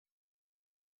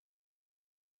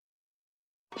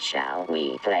Shall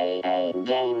we play a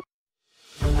game?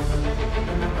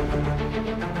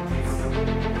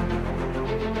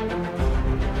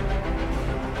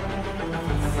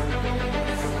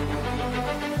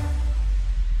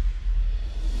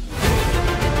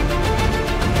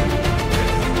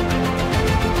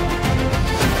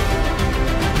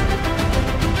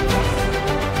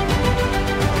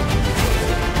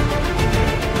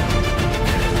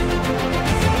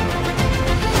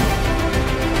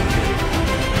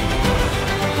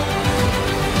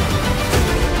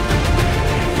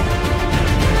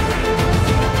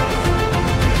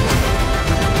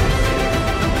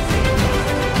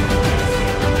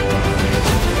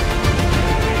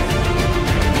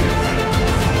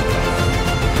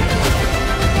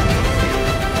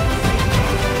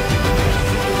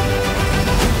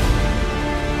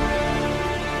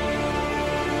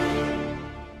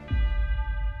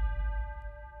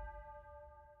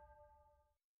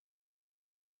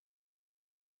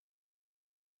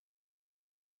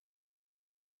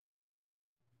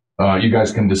 You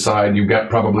guys can decide. You've got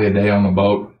probably a day on the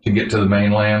boat to get to the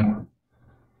mainland.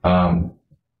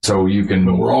 So you can.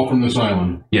 But we're all from this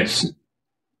island. Yes.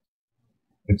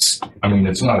 I mean,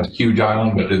 it's not a huge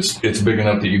island, but it's big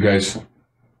enough that you guys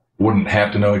wouldn't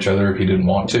have to know each other if you didn't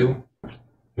want to.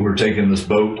 We're taking this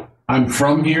boat. I'm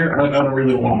from here. I don't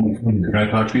really want to be from here. Can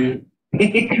I talk to you? Do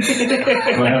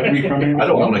I have to be from here? I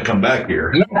don't want to come back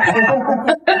here.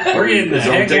 We're getting the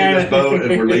So I'm heck taking out this of boat and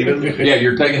we're leaving, Yeah,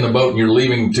 you're taking the boat and you're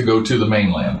leaving to go to the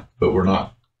mainland. but we're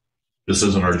not. This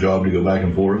isn't our job to go back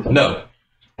and forth. No.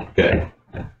 Okay.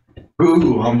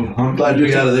 Ooh, I'm glad to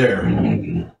get out of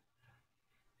there.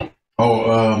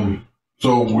 Oh,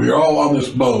 so we're all on this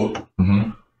boat.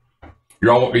 Mm-hmm.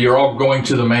 You're all going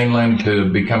to the mainland to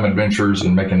become adventurers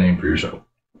and make a name for yourself.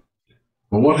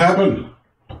 Well, what happened?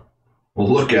 Well,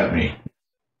 look at me.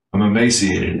 I'm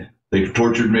emaciated. They've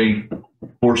tortured me,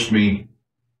 forced me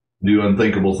to do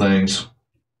unthinkable things.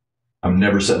 I'm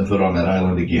never setting foot on that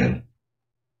island again.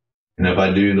 And if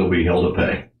I do, they'll be hell to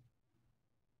pay.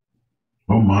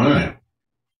 Oh my.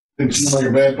 Didn't seem like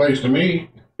a bad place to me.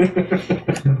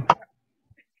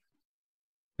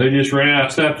 They just ran out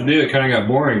of stuff to do. It kind of got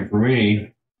boring for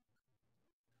me.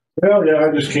 Well, yeah,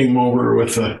 I just came over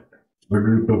with a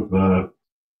group of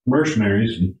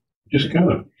mercenaries and just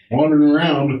kind of wandering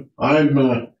around. I'm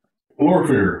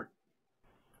Lorfyr.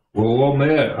 Well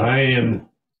met. I am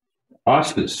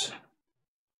Austis.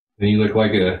 And you look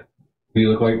like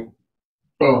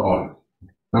Oh,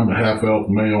 I'm a half-elf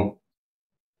male.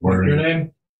 what's your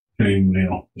name? Chain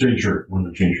mail. Chain shirt. One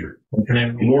of the chain shirt. What's your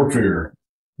name? Lorfyr.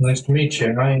 Nice to meet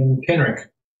you. I am Kenrick.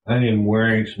 I am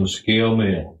wearing some scale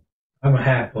mail. I'm a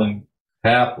halfling.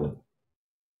 Halfling.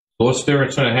 So what's the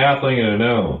difference between a halfling and a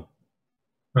gnome?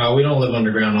 We don't live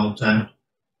underground all the time.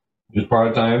 Just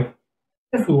part time?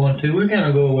 If we want to, we kind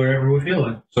of go wherever we feel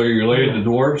like. So you're related to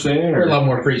dwarves then? We're a Or? lot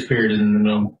more free spirited than the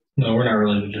gnome. No, we're not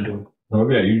related to dwarves.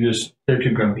 Okay, you just. They're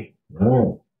too grumpy.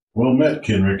 Oh. Well met,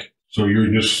 Kenrick. So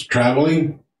you're just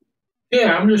traveling?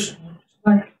 Yeah, I'm just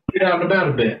like get out and about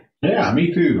a bit. Yeah,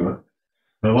 me too.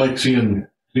 I like seeing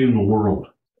the world.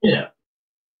 Yeah.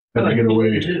 Had to get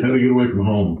away. too. Had to get away from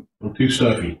home. I'm too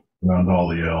stuffy around all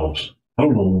the elves. I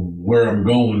don't know where I'm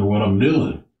going or what I'm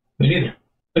doing. Me neither.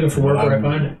 Looking for work where I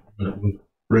find it. I'm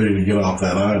ready to get off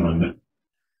that island and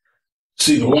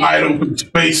see the wide open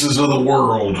spaces of the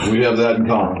world. We have that in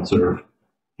common, sir.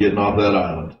 Getting off that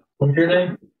island. What's your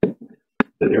name?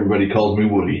 That everybody calls me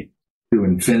Woody. To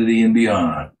infinity and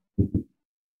beyond.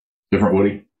 Different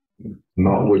Woody?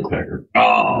 Not Woodpecker.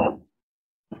 Oh.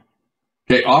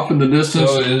 Okay, off in the distance.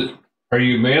 So are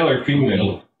you male or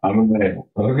female? I'm a male.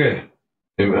 Okay.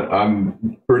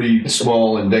 I'm pretty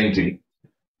small and dainty.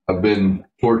 I've been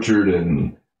tortured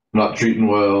and not treating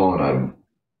well, and I'm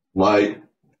light,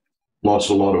 lost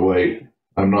a lot of weight.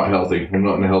 I'm not healthy. I'm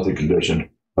not in a healthy condition.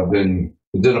 I've been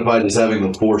identified as having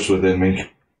the force within me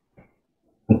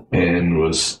and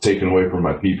was taken away from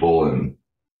my people, and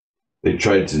they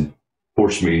tried to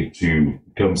force me to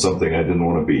become something I didn't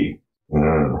want to be.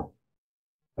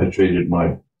 I traded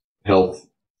my health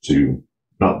to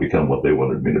not become what they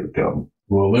wanted me to become.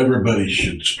 Well, everybody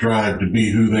should strive to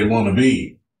be who they want to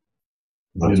be.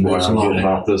 That's And why that's I'm not- getting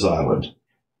off this island.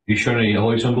 You showing any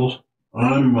holy symbols?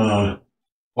 I'm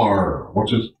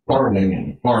what's his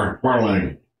Farlangan.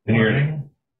 Farlangan. And you're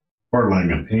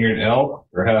Farlangan. an elf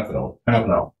or half elf? Half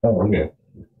elf. Oh, okay.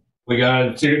 We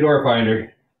got a secret door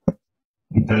finder.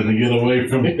 Had to get away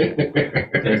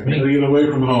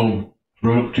from home.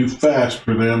 Grew up too fast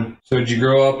for them. So did you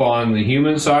grow up on the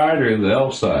human side or the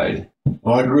elf side?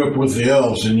 Well, I grew up with the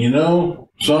elves, and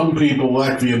some people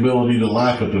lack the ability to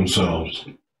laugh at themselves.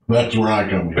 That's where I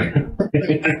come in.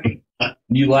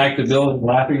 You like to build and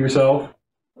laugh at yourself?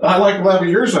 I like to laugh at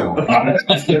yourself. I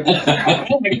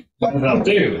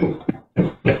do.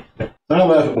 I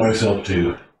laugh at myself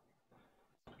too.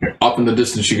 Off in the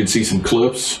distance, you can see some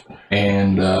cliffs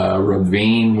and a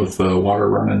ravine with water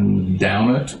running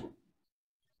down it.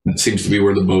 It seems to be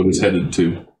where the boat is headed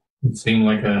to. It seemed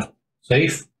like a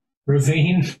safe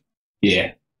ravine.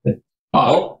 Yeah.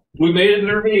 Oh, we made it in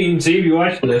the ravine. See if you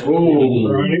watched this. Oh.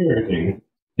 Right here.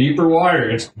 Deeper water.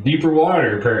 It's deeper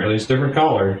water, apparently. It's different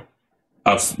color.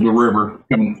 That's the river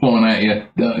coming flowing at you.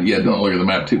 Don't look at the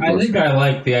map too I close. think I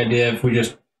like the idea if we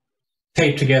just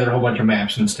tape together a whole bunch of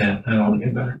maps instead. That'll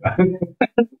get better.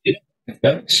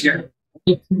 Sure.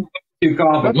 Too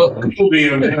confident. Look, Will be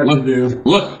hard to do.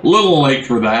 little late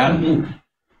for that.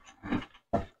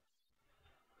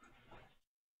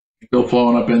 Still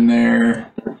flowing up in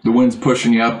there. The wind's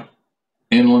pushing you up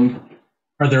inland.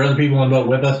 Are there other people on the boat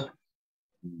with us?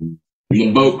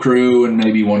 The boat crew and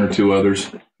maybe one or two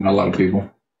others. Not a lot of people.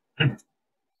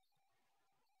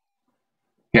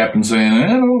 Captain saying,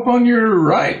 "Oh, on your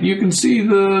right, you can see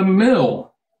the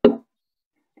mill."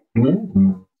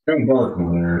 Mm-hmm. Come bark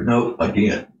on there. No, I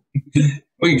can't.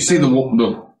 Well, you can see the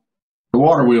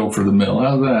water wheel for the mill.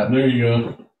 How's that? There you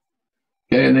go.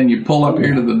 Okay, and then you pull up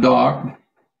here to the dock.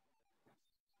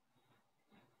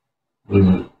 What is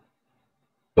it?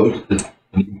 Posted.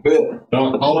 Fit.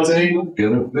 Dock holiday?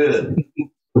 Gonna fit.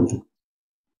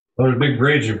 There's a big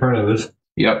bridge in front of us.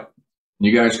 Yep.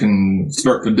 You guys can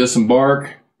start to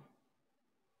disembark.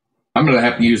 I'm going to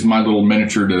have to use my little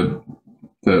miniature to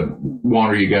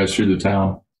wander you guys through the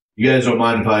town. You guys don't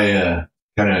mind if I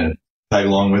kind of tag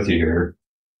along with you here?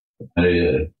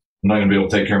 I'm not gonna be able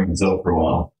to take care of myself for a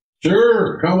while.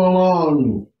 Sure, come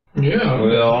along. Yeah.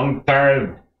 Well, I'm tired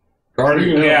of guarding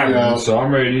You can help me caverns, out. so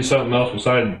I'm ready to do something else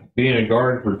besides being a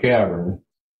guard for cabin.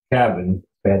 Caravan.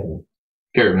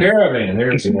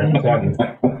 There's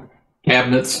the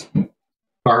Cabinets,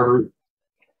 carver.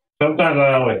 Sometimes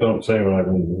I always don't say what I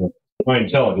really do. My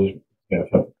intelligence. Yeah,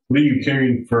 so. What are you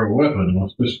carrying for a weapon?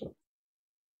 What's this one?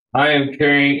 I am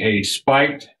carrying a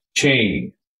spiked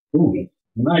chain. Ooh,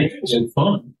 nice. It's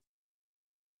fun.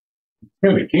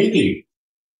 Kind of kinky.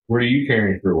 What are you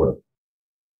carrying for what?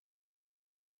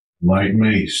 Light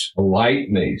mace. A light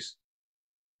mace.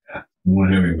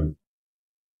 One heavy one.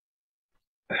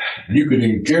 You could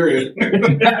even carry it.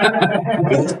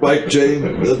 That spike chain,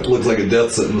 that looks like a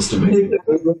death sentence to me. You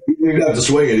didn't have to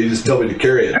swing it, you just tell me to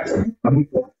carry it.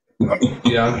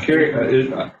 Yeah, I'm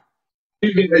carrying.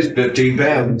 It It's 15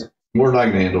 pounds. More than I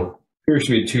can handle. appears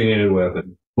to be a two-handed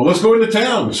weapon. Well, let's go into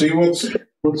town and see what's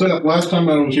up. Last time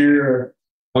I was here,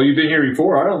 Oh, you've been here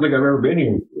before? I don't think I've ever been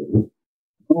here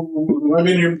before. I've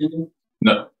been here.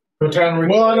 No. What town were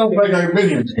you? Well, I don't think I've been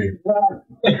here before.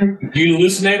 Do you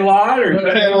hallucinate a lot? Or?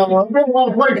 I've been a lot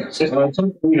of places.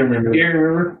 You remember? You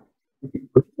remember?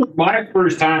 My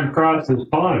first time across this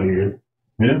pond here.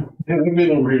 Yeah, I've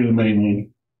been over here to the mainland.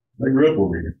 I grew up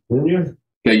over here. Didn't you?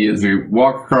 Okay, as you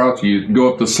walk across, you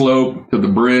go up the slope to the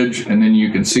bridge, and then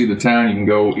you can see the town. You can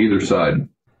go either side.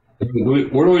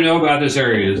 What do we know about this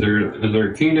area? Is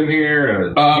there a kingdom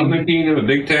here? A human kingdom, a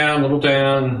big town, little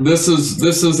town? This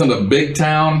isn't a big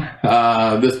town.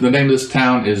 The name of this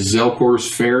town is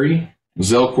Zelkor's Ferry.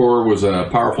 Zelkor was a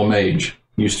powerful mage.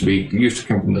 Used to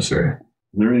come from this area.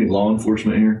 Is there any law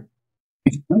enforcement here?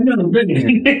 I've never been here.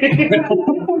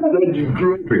 You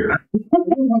grew up here.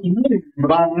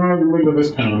 But I've never been to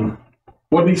this town.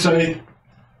 What did he say?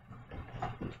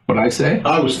 What'd I say?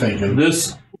 I was thinking.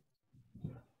 This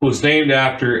was named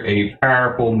after a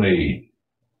powerful mage.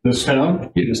 This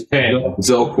town? This town.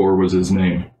 Zelkor was his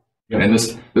name. And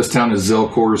this town is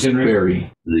Zelkor's Kenrick.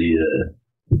 Ferry. The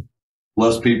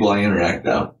less people I interact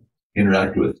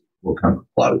with will come to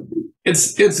a lot of you.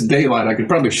 It's daylight. I could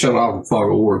probably shut off the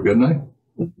fog of war, couldn't I?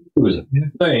 It was a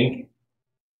thing.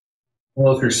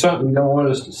 Well, if there's something you don't want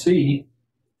us to see.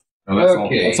 No, that's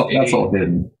Okay. that's all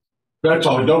hidden. That's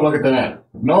all. Don't look at that.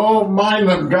 No, mind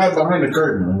the guy behind the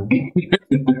curtain.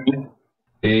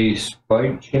 A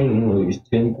spike chain weighs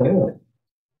 10 pounds.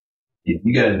 If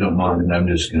you guys don't mind, I'm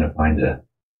just going to find a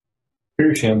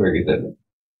Here's hamburger get that.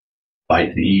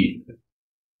 bite to eat,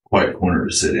 quiet corner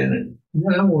to sit in it.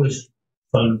 Yeah, it was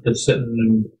fun just sitting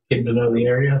and getting to know the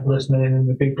area, listening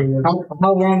to people.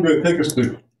 How long did it take us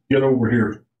to get over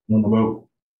here on the boat?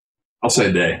 I'll say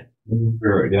a day.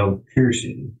 Right down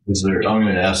Pearson. Is there? I'm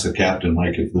going to ask the captain,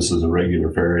 like, if this is a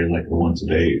regular ferry, like a once a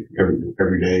day,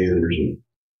 every day. There's a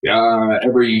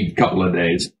Every couple of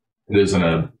days. It isn't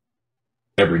a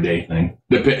everyday thing.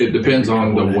 It depends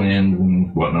on the wind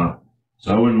and whatnot.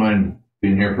 So I wouldn't mind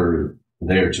being here for a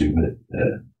day or two, but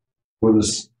for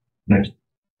this next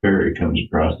Ferry comes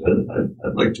across,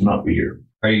 I'd like to not be here.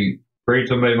 Are you afraid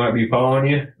somebody might be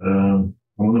following you? I don't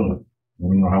know. I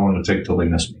don't know how long it'll take till they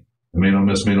miss me. They may not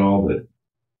miss me at all, but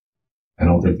I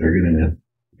don't think they're going to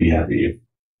be happy if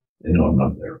they know I'm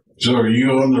not there. So are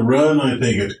you on the run, I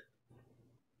take it?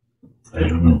 I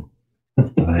don't know.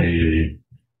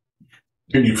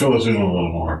 Can you fill us in a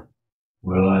little more?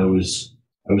 Well, I was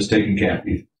taken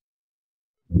captive.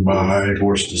 By?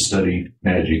 Forced to study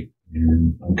magic,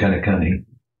 and I'm kind of cunning.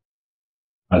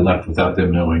 I left without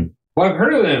them knowing. Well, I've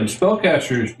heard of them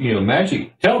spellcasters,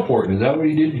 magic teleporting. Is that what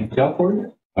you did? You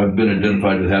teleported? I've been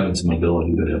identified with having some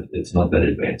ability, but it's not that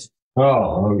advanced.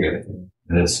 Oh, okay.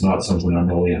 And it's not something I'm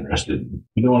really interested in.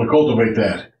 You don't want to cultivate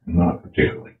that? Not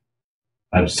particularly.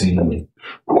 I've seen them.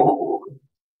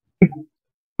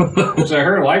 So I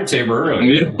heard a lightsaber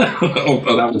earlier. Yeah.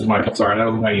 Oh, that was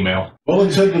my email. Well,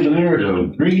 it said to the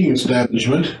narrative, drinking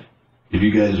establishment. If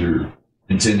you guys are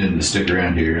intending to stick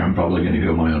around here, I'm probably going to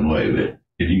go my own way, but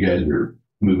if you guys are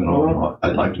moving on,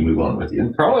 I'd like to move on with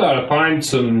you. Probably ought to find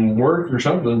some work or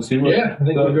something. See what Yeah, I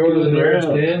think we'll go to the nearest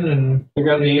inn and pick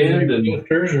out the end and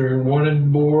pictures or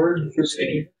wanted board for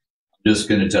safety. Just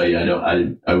going to tell you,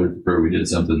 I would prefer we did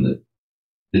something that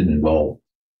didn't involve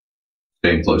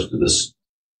staying close to this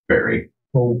ferry.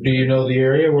 Well, do you know the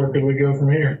area? Where could we go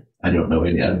from here? I don't know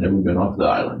any. I've never been off the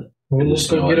island. We'll just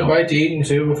go get a bite to eat and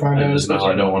see what we'll find out.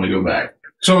 I don't want to go back.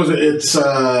 So it's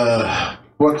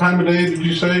what time of day did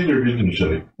you say, or didn't you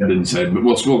say? I didn't say, but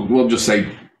we'll just say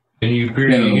can you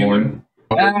 10 in the morning.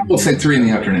 We'll say 3 in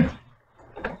the afternoon.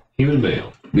 Human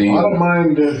bail. I don't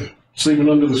mind sleeping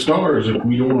under the stars if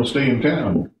we don't want to stay in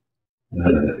town.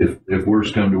 If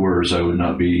worse come to worse, I would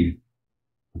not be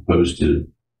opposed to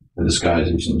a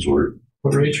disguise of some sort.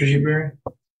 What race are you bearing?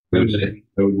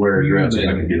 I would wear a dress and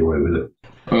I could get away with it.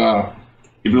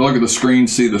 If you look at the screen,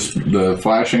 see the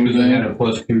flashing Because I had thing? a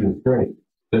plus 2 to strength.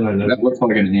 Then I know. That looks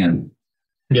like an N.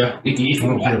 Yeah. I don't see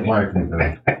a flag thing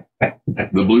there.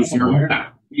 The blue circle?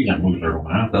 You can't move there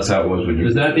now. That's how it was when you.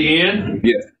 Is that the end?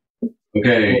 Yes.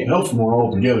 Okay. It helps more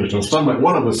all together, so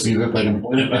one of us sees it, they can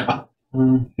point it out.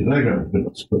 Do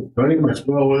I get my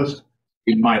spell list?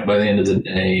 You might by the end of the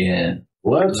day, yeah.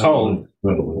 Let's hold.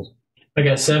 Spell list. I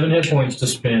got 7 hit points to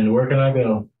spend. Where can I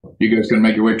go? You guys gonna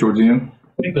make your way towards the end?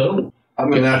 I think so.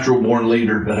 I'm a natural born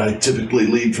leader, but I typically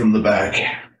lead from the back.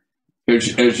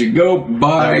 As you go That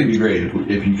by, would be great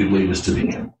if you could lead us to the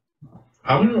end.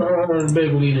 I'm not a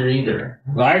big leader either.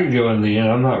 I can go in the end.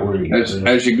 I'm not worried.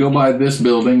 as you go by this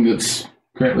building that's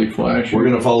currently flashing. We're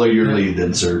going to follow your lead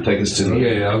then, sir. Take us to the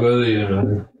Yeah, I'll go to the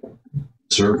end.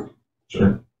 Sir?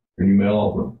 Can you mail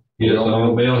all Yes, I'm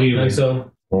a male I human. think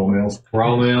so. all mails? We're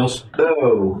all males.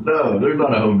 No, there's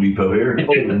not a Home Depot here.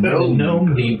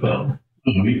 Gnome Depot.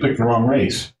 You picked the wrong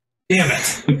race. Damn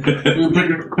it. You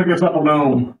pick us up a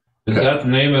gnome. Is that the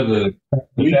name of the?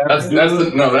 That's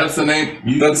the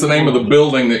name. That's the name of the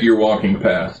building that you're walking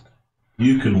past.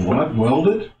 You can what? Weld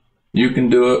it? You can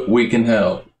do it. We can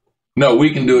help. No,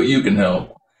 we can do it. You can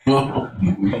help. So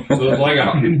it's like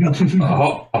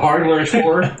a hardware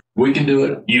store. We can do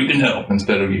it. You can help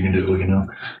instead of you can do it. We can help.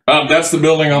 That's the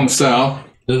building on the south.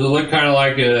 Does it look kind of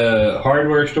like a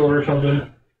hardware store or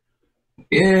something?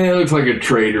 Yeah, it looks like a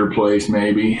trader place,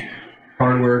 maybe.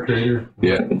 Hardware trader.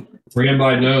 Yeah. Ran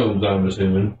by gnomes, I'm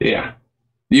assuming. Yeah.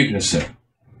 You can assume.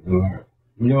 You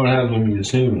don't have them, you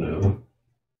assume, though.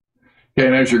 Okay,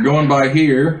 and as you're going by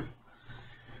here,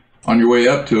 on your way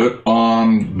up to it,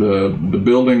 on the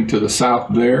building to the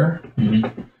south there,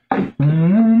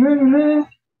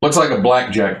 looks like a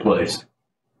blackjack place.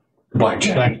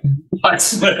 Blackjack.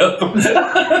 Blacksmith.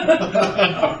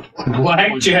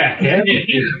 Blackjack. Yeah.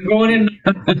 I'm going in.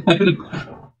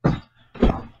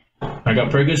 I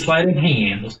got pretty good sleight of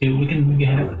hand. Let's see what we can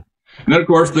have. And then, of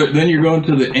course, then you're going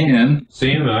to the inn.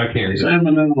 Sam, I can't read.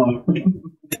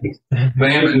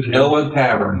 Ella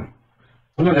Tavern.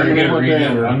 I'm not very good at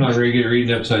reading. I'm not very good at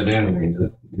reading upside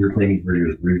down. You're cleaning for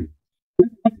your reading.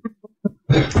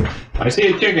 I see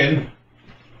a chicken.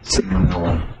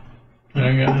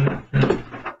 I got it.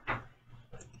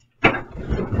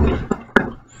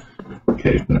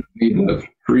 Okay, so I need to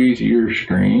freeze your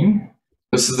screen.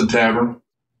 This is the tavern.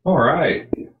 All right.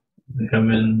 I come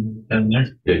in down there.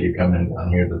 Yeah, you come in down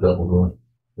here, the double door.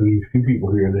 There's a few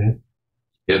people here then.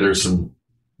 Yeah, there's some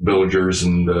villagers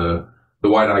and the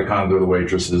white icons are the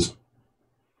waitresses.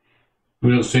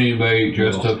 We don't see anybody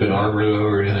dressed up in armor though,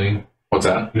 or anything. What's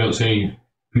that? We don't see any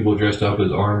people dressed up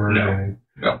as armor. No. Or anything.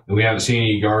 No. And we haven't seen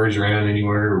any guards around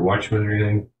anywhere or watchmen or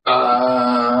anything.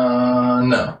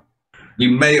 No.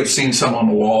 You may have seen some on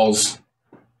the walls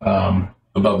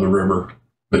above the river,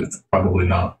 but probably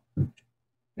not. It'd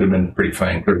have been pretty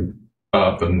faint.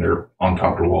 up and they're on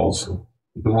top of the walls. So.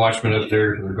 The watchman up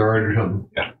there, the guard or something.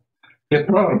 Yeah,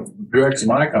 probably drag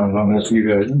some icons on there for you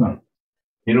guys.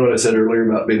 You know what I said earlier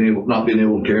about not being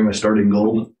able to carry my starting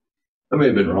gold? I may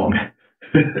have been wrong.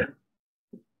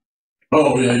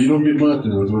 Oh, yeah, you don't get much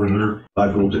in those orders.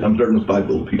 5 gold. I'm starting with 5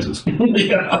 gold pieces.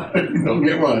 Yeah, you don't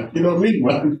get much. You don't need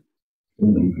much.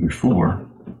 Before.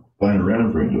 Flying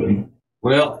around for anybody.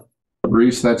 Well,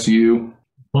 Reece, that's you.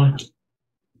 One.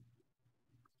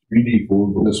 3D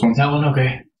 4 gold. This one. That one,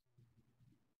 okay.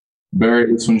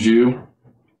 Barry, this one's you.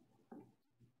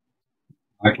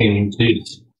 I can't even see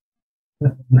this.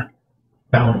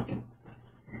 That one.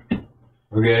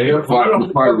 Okay.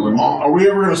 Are we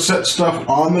ever going to set stuff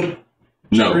on the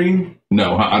screen?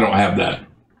 No, I don't have that.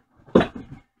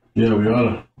 Yeah, we ought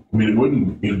to. I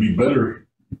mean, it'd be better.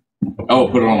 Oh,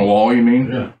 put it on the wall, you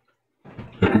mean? Yeah.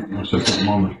 I'll set something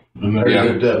on the. And there Yeah.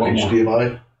 you go.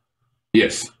 HDMI.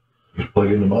 Yes. Just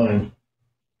plug into mine.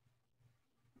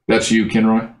 That's you,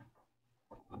 Kenroy.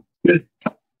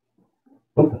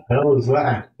 What the hell is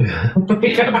that?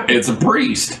 It's a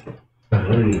priest.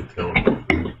 There you go.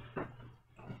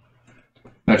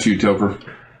 That's you, Topher.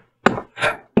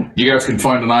 You guys can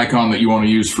find an icon that you want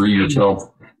to use for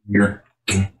yourself here.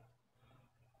 A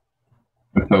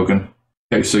token.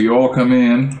 Okay, so you all come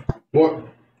in. What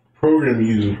program are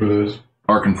you using for this?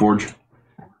 Arkenforge.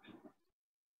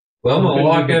 Well, I'm gonna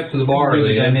walk up to the bar. Do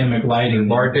The dynamic lighting.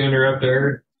 bartender up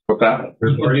there. What's that?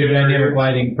 There's You can do dynamic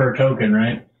lighting per token,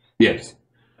 right? Yes.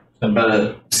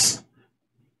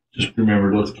 Just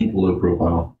remember, let's keep a low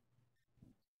profile.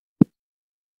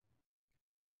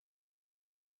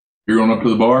 You're going up to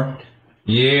the bar?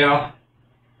 Yeah.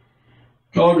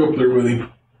 I'll go up there with him.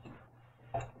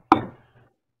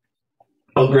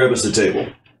 I'll grab us a table.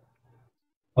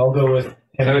 I'll go with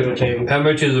head to the table. How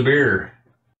much is a beer?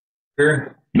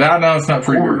 Beer? No, it's not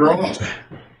free. Four draws.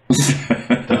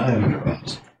 Dime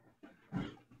draws.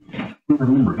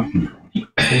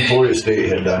 Emporia State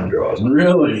had dime draws.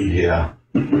 Really? Yeah.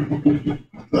 4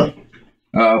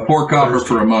 copper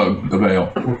for a mug of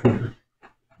ale.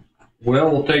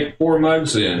 Well, we'll take 4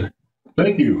 mugs in.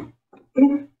 Thank you.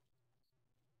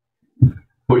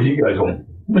 What do you guys want?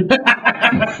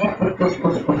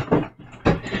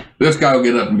 This guy will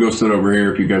get up and go sit over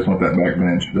here if you guys want that back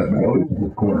bench. That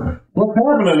back corner. What's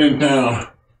happening in town?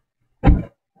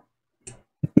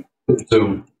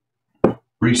 So,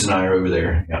 Reece and I are over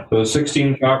there. Yeah. So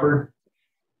 16 copper.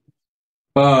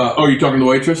 Oh, you talking to the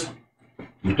waitress?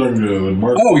 I'm talking to the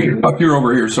market. Oh, you're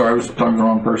over here. Sorry, I was talking to the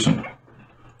wrong person.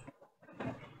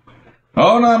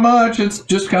 Oh, not much. It's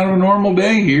just kind of a normal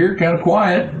day here, kind of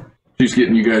quiet. She's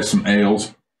getting you guys some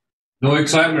ales. No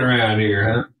excitement around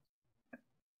here, huh?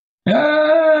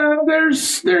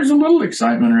 There's a little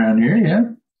excitement around here, yeah.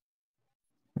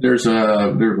 There's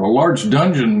a large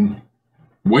dungeon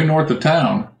way north of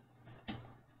town.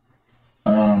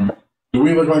 Do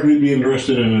we look like we'd be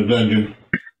interested in a dungeon?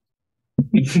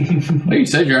 Hey, you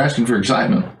said you're asking for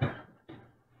excitement.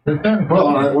 Well,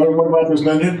 all right. What about this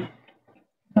dungeon?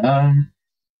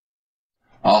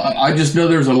 I just know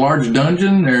there's a large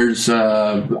dungeon. There's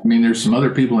some other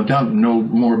people in town that know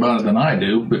more about it than I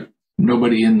do, but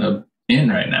nobody in the inn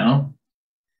right now.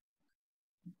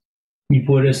 You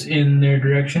put us in their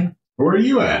direction? Where are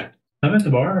you at? I'm at the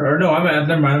bar. Or no,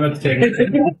 never mind, I'm at the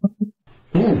table.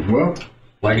 Oh, well.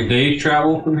 Like a day's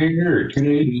travel from here, or 2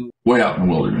 days? Way out in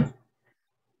the wilderness.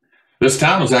 This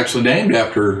town was actually named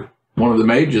after one of the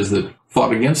mages that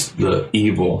fought against the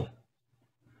evil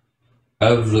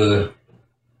Of the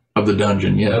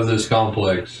dungeon. Yes. of this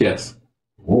complex. Yes.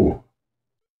 Oh.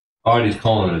 Oh, he's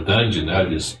calling it a dungeon. I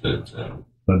just A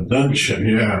dungeon,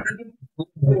 yeah.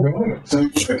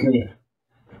 Sounds like a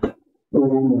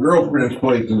girlfriend's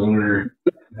place over here.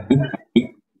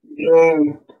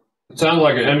 it sounds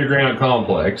like an underground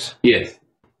complex. Yes.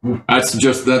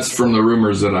 That's from the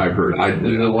rumors that I've heard. I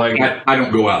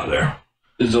don't go out there.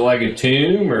 Is it like a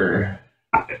tomb, or?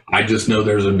 I just know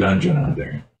there's a dungeon out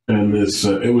there. And this,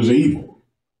 it was evil.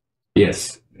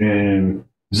 Yes. And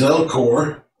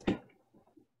Zelkor.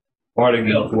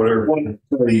 Whatever.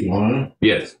 Evil, huh?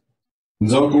 Yes.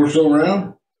 Is Zelkor still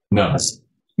around? No.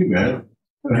 Too bad.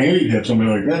 Handy to have somebody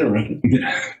like that around.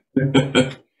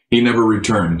 He never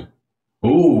returned.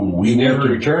 Oh, He never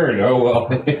returned. Oh, well.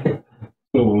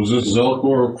 So was this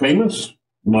Zelkor famous?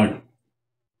 Like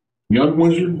young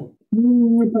wizard?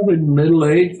 Probably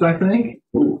middle-aged, I think.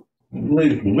 Oh,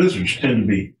 lizards tend to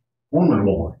be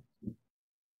formidable.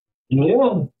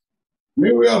 Yeah.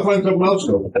 Maybe we ought to find something else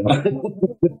though.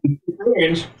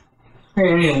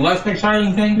 Any less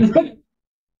exciting things?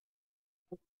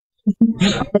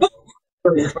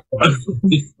 There's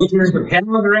a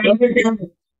calendar around here.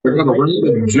 They're going to raid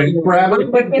a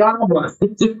jackrabbit?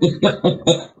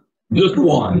 Just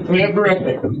one.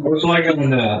 It's like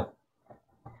in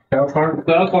South Park.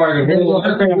 South Park.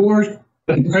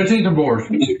 I've seen some boars.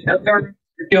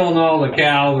 You're killing all the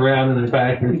cows around in the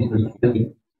factory.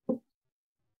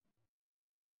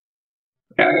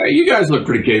 You guys look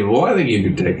pretty capable. I think you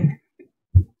could take it.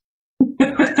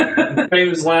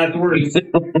 Famous last words.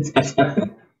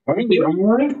 How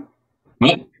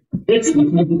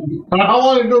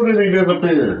long ago did he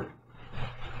disappear?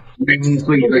 He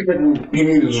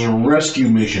needs a rescue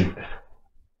mission.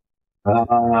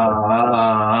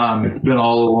 It's been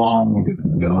all along.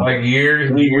 Like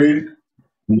years.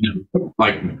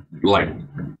 Like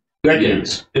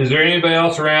Decades. Is there anybody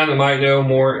else around that might know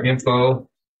more info?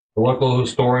 A local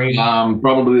historian?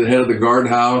 Probably the head of the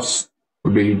guardhouse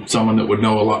would be someone that would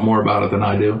know a lot more about it than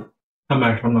I do. I'm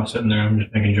not sitting there. I'm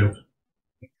just making jokes.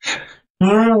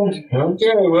 All right.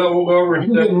 Okay, well, we'll go over.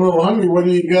 I'm getting a little hungry. What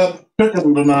do you got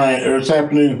cooking tonight or this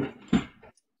afternoon?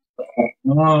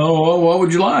 What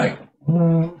would you like?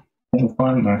 I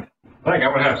think I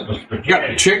would have to. You got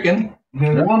the chicken.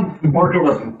 One more to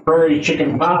a prairie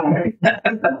chicken pie.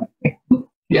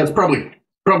 Yeah, it's probably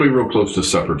real close to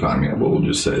supper time. Yeah, but we'll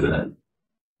just say that.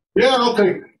 Yeah, I'll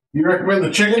take. You recommend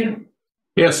the chicken?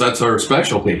 Yes, that's our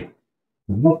specialty.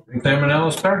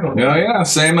 Salmonella's Tavern. Yeah,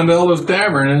 Sam and Ella's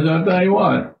Tavern. I'll tell you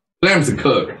what. Sam's the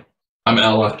cook. I'm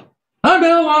Ella. I'm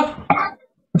Ella.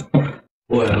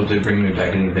 Boy, I hope they bring me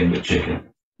back anything but chicken.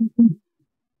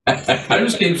 I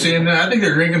just keep seeing that. I think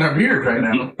they're drinking our beer right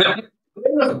now.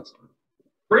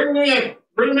 Bring me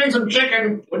some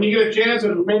chicken when you get a chance,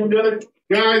 and maybe the other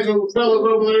guys or fellas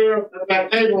over there at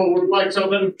that table would like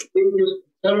something. We can just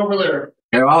head over there.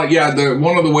 Yeah,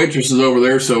 one of the waitresses over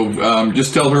there, so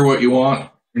just tell her what you want.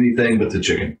 Anything but the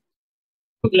chicken.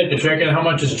 Take the chicken. How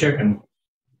much is chicken?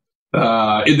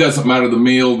 It doesn't matter the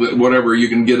meal, whatever. You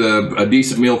can get a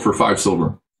decent meal for 5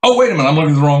 silver. Oh, wait a minute. I'm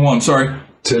looking at the wrong one. Sorry.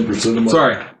 10% of my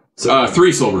Sorry.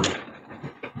 3 silver.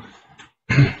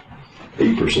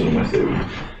 8% of my food.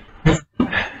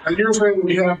 And you're saying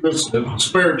we have this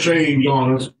spare change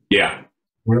on us. Yeah.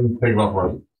 We're going to take off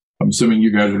our. I'm assuming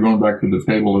you guys are going back to the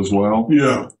table as well.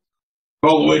 Yeah.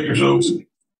 Call the waitress.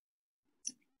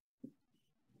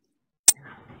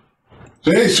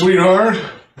 Say, sweetheart.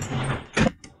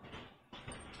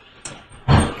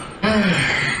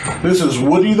 This is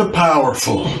Woody the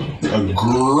Powerful, a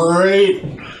great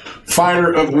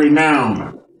fighter of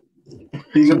renown.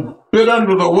 He's a bit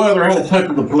under the weather, had a touch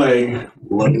of the plague.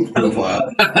 Low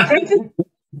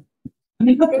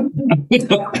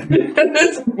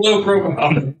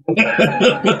profile.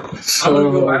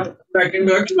 So, Back and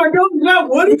be like, oh my God, not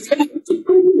Woody.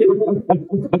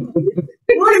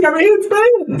 Woody, I'm a huge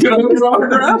fan. Can I get your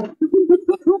autograph?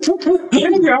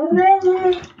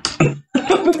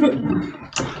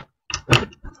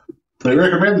 they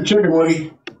recommend the chicken,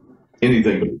 Woody.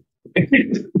 Anything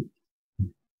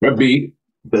Beef.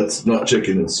 that's not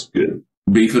chicken is good.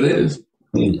 Beef it is.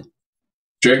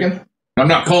 Chicken? I'm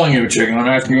not calling you a chicken. I'm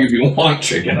asking you if you want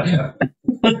chicken.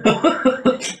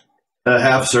 A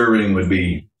half serving would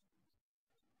be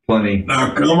plenty.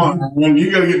 Now, come on, man.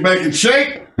 You got to get back in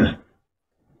shape.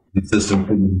 The system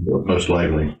couldn't work most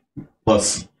likely.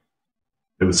 Plus,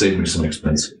 it would save me some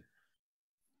expense.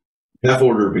 Half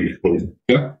order of beef, please.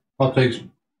 Yeah. I'll take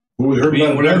some. We heard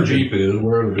about Whatever dungeon. Jeep is,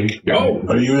 wherever beef. Oh.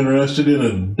 Are you interested in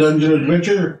a dungeon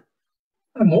adventure?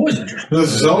 I'm always interested.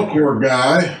 This Zelkor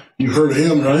guy, you've heard of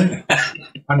him, right?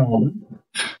 I know.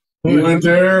 He went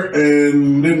there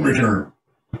and didn't return.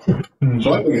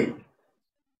 So I think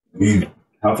he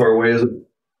How far away is it?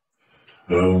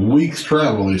 a week's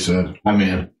travel, he said. I'm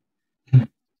in. That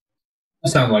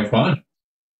sounds like fun.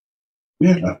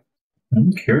 Yeah.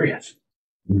 I'm curious.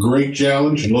 Great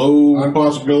challenge, low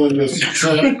possibility of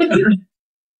success.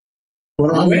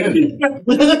 But I'm in.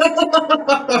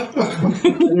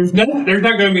 There's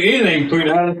not going to be anything between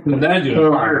us and the dungeon.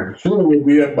 Sure, we'll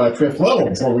be up by 5th level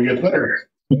before we get there.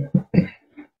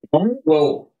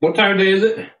 Well, what time of day is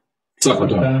it? Supper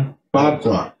time. 5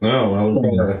 o'clock. No, I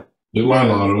was do My my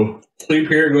motto. sleep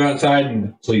here, go outside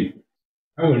and sleep.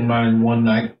 I wouldn't mind one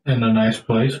night in a nice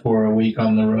place for a week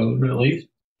on the road, at least.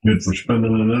 Good for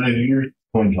spending the night here.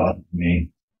 Point thought to me.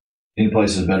 Any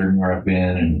place is better than where I've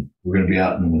been, and we're going to be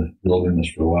out in the wilderness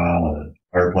for a while. A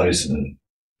fireplace and a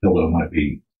pillow might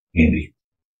be handy.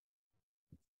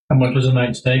 How much was a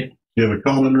night stay? You have a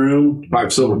common room.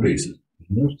 5 silver pieces.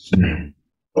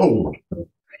 Oh,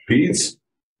 Pete's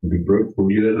be broke before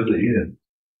we get out of the inn.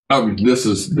 Oh, this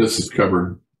is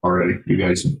covered already. You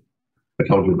guys, I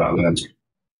told you about that.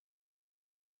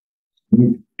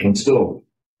 I'm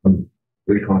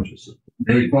very conscious of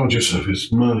Very conscious of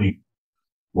his money.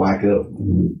 Whack up.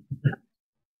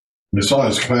 I saw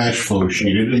his cash flow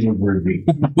sheet. It didn't look very big.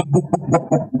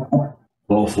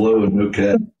 All flow and no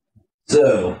cat.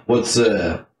 So, what's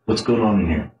going on in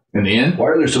here? In the end, Why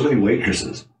are there so many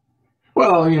waitresses?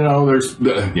 well, there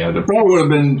probably would have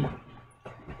been.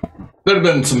 There'd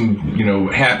have been some,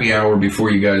 happy hour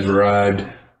before you guys arrived.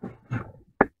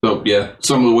 So yeah,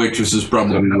 some of the waitresses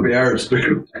probably. Happy hours.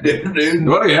 Dude.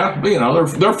 Well, yeah,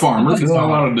 they're farmers. They don't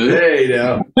know how to do. Hey,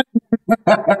 now.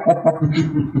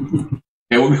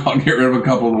 Yeah, I'll get rid of a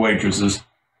couple of the waitresses.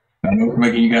 I know it's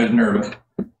making you guys nervous.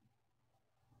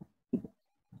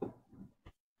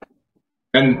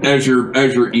 And as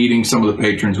you're eating, some of the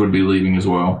patrons would be leaving as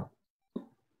well.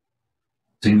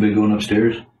 Is anybody going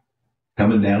upstairs?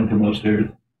 Coming down from upstairs?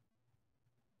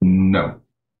 No.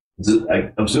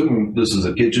 I'm assuming this is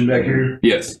a kitchen back here,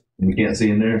 Yes. and you can't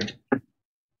see in there.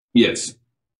 Yes.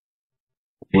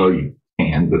 Well, you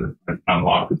can, but it's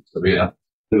unlocked. So yeah.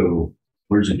 So,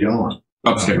 where's it going?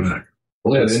 Upstairs.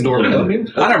 Well, yeah, indoor living.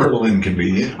 I never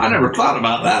inconvenient. I never thought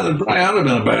about that. There probably ought to have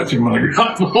been a bathroom on the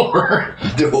ground floor.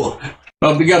 Well,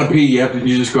 Well, if you got to pee,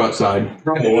 you just go outside.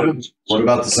 what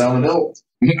about the salmonella?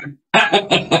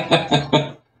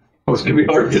 It's gonna be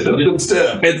hard to get up them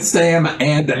steps. It's Sam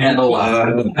and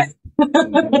Ella.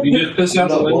 You just piss out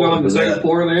the window on the second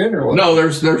floor then, or what? No,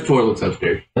 there's toilets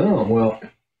upstairs. Oh, well,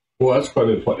 that's quite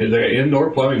a. Is there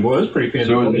indoor plumbing? Boy, that's pretty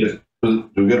fancy. So,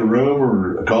 do we get a room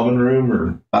or a common room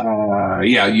or?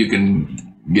 Yeah, you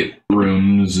can get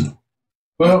rooms.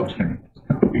 Well,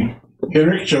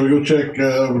 Kenrick, shall we go check? We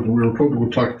were told to go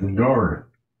talk to the guard.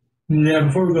 Yeah,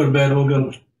 before we go to bed, we'll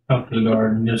go talk to the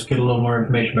guard and just get a little more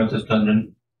information about this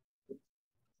dungeon.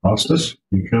 Austis,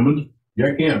 you coming? Yeah,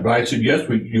 I can't, but I suggest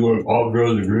you want to all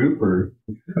grow as a group, or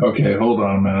Okay, hold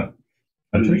on a minute.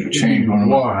 I think it Change one of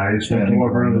my- wise to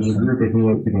walk around as a group if we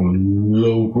want people on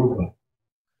low profile.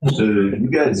 So, you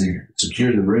guys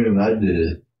secure the room. I'd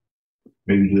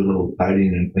maybe do a little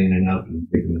tidying and cleaning up and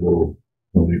taking a little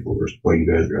people first while you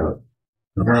guys are out.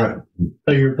 All right.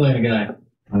 So you were playing a guy.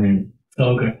 I mean,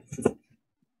 Oh, okay.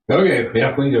 okay,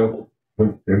 yeah, we can go.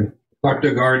 Okay. Talk to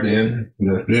the guard then.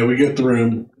 Yeah, we get the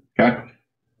room. Okay.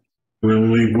 We're going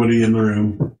to leave Woody in the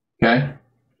room Okay.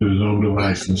 to his own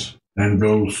devices and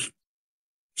go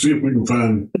see if we can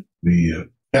find the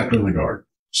captain of the guard.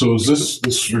 So is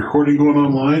this recording going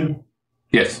online?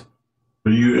 Yes.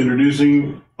 Are you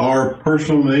introducing our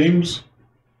personal names?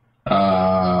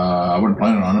 I wasn't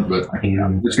planning on it, but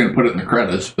I'm just going to put it in the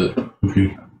credits. But Okay.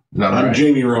 is that all I'm right?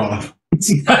 Jamie Roth.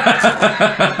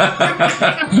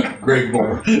 Greg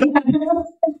Moore.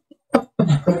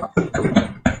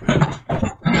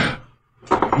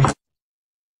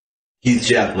 Keith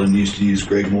Chaplin used to use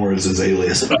Greg Moore as his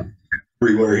alias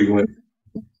everywhere he went.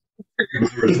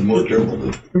 More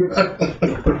trouble.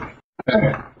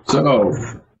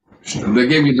 So they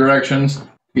gave you directions to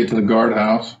get to the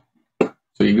guardhouse.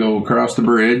 So you go across the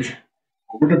bridge,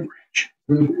 Over the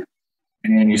bridge.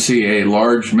 and you see a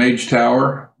large mage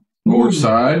tower north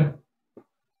side.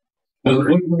 Does it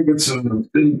look like it's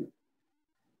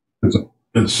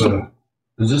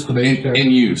Is this the main tower?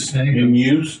 In use. in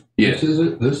use? Yes. This is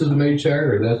it. This is the main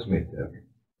tower, or that's the main tower?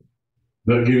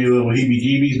 That'll give you a little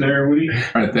heebie-jeebies there, Woody?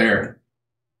 Right there.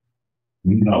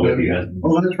 Not with you guys.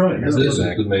 Oh, that's right. This is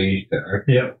the main tower.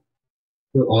 Yep.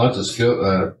 Oh, that's a skill.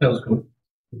 That was cool.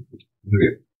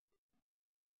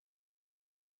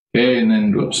 Okay, and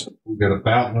then whoops. We got a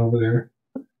fountain over there.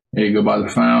 There you go by the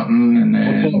fountain, and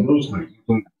What's all then those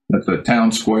things? that's the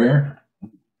town square.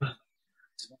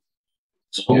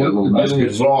 Oh, Yeah, a little that's basket.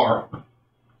 bizarre.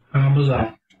 How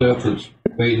bizarre. Stuff that's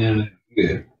waiting in it.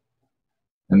 Yeah.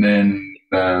 And then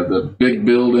the big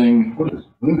building, What is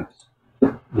this?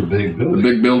 The big the building.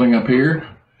 big building up here,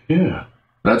 Yeah.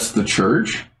 that's the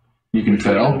church. You can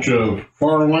tell. Church of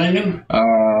Farlangen?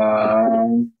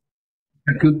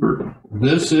 Cooper.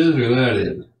 This is or that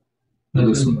is?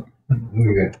 This one.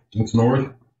 Okay. It's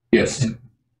north. Yes.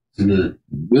 So the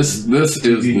This is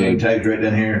TV name the tag's right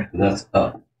down here. That's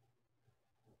up.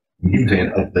 You keep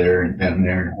saying up there and down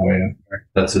there. oh yeah.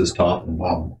 That's his top and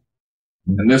bottom.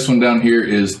 And this one down here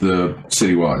is the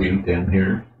city watch. Down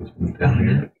here. This one's down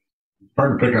here.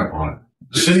 Hard to pick up on it.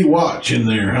 City Watch in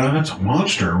there, huh? That's a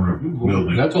monster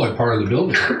building. That's only part of the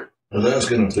building. I was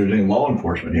asking if there's any law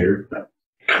enforcement here.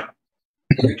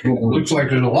 Looks like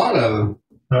there's a lot of them.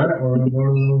 All right, we're going to go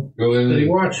to Go in the City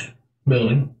there. Watch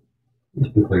building.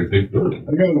 Looks like a big building.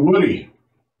 I got Woody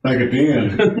back at the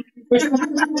end.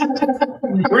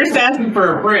 We're just asking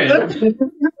for a friend.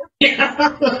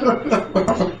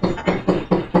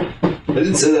 I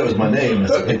didn't say that was my name.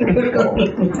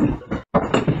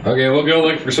 Okay, we'll go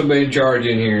look for somebody in charge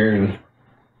in here. And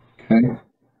Okay.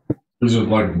 Is it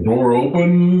like the door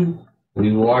open?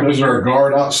 Is there a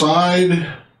guard outside?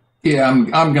 Yeah,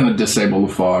 I'm going to disable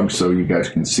the fog so you guys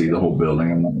can see the whole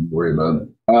building. I'm not going to worry about it.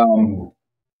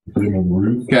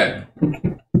 Okay.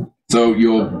 So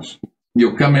you'll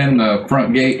come in the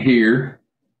front gate here.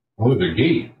 Oh, the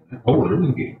gate. Oh, there's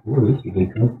a gate. Oh, this is a gate.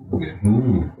 Okay.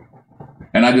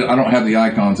 And I don't have the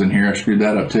icons in here. I screwed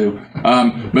that up too.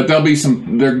 But there'll be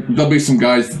some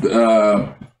guys.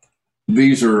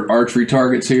 These are archery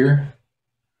targets here.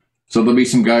 So there'll be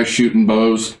some guys shooting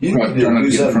bows. You need to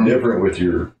do something different with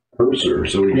your cursor.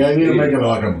 So Yeah, I need to make it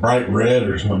like a bright red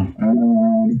or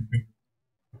something.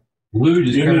 Blue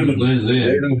just kind of blends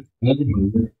in. I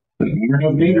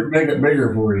need to make it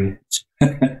bigger for you.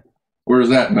 Where's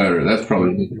that better? That's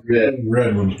probably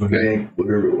Red ones, pink,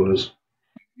 whatever it was.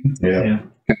 Yeah.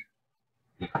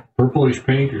 Purplish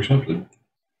pink or something.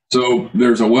 So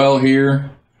there's a well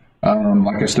here.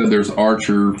 Like I said, there's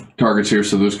archer targets here.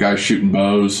 So those guys shooting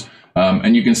bows.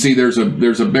 And you can see there's a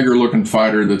bigger looking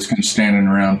fighter that's kind of standing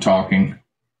around talking,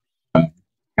 kind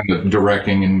of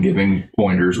directing and giving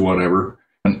pointers, whatever.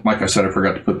 And like I said, I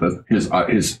forgot to put his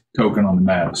token on the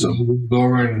map. So we'll go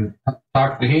over and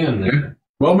talk to him then.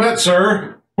 Well met,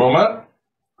 sir. Well met.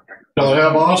 Shall I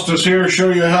have Austis here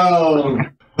show you how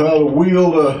to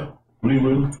wield a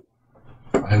I'm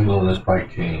willing this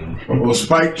spike chain. a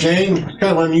spike chain? It's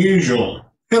kind of unusual.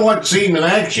 Kind of like to see him in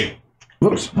action.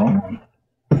 Whoops, wrong one.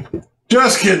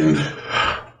 Just kidding.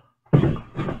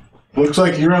 Looks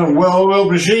like you're on a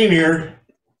well-oiled machine here.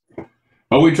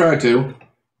 Oh, we try to.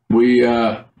 We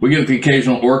get the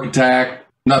occasional orc attack.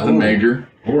 Nothing major.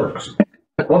 Works.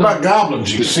 What about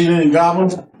goblins? You seen any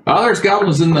goblins? Oh, there's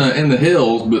goblins in the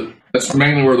hills, but that's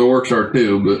mainly where the orcs are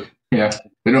too. But yeah,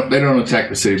 they don't attack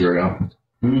the city very often.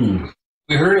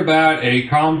 We heard about a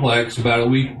complex about a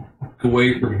week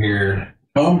away from here.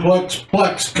 Complex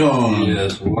PlexCon.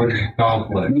 Yes, what is a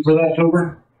complex? Remember that,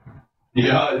 Topher?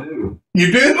 Yeah, I do.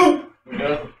 You do?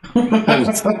 Yeah.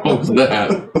 What was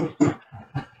that?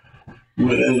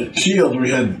 At Shields,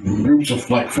 we had groups of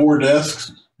like 4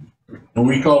 desks, and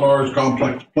we called ours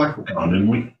Complex PlexCon, didn't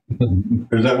we?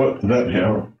 Is that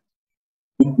yeah?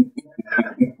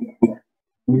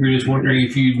 We were just wondering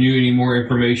if you knew any more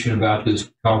information about this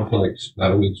complex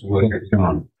about a week's away.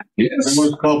 Yes. It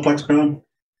was called PlexCon.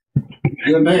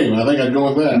 Good name. I think I'd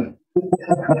go with that.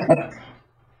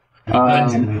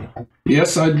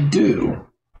 Yes, I do.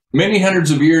 Many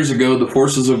hundreds of years ago, the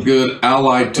forces of good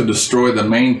allied to destroy the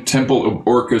main temple of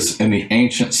Orcus in the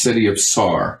ancient city of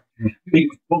Sar.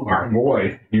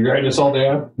 Boy, you writing this all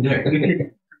down? Yeah.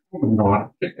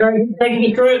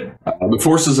 The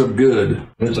forces of good.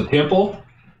 There's a temple.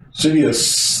 City of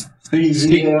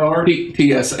CZAR.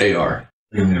 TSAR.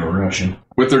 And they were Russian.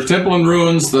 With their temple in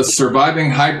ruins, the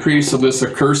surviving high priest of this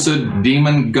accursed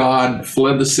demon god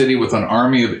fled the city with an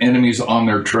army of enemies on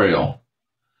their trail.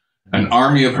 An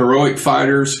army of heroic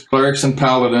fighters, clerics, and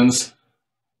paladins,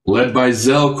 led by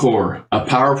Zelkor, a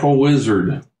powerful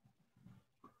wizard.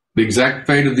 The exact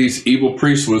fate of these evil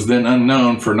priests was then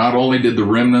unknown, for not only did the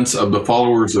remnants of the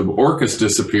followers of Orcus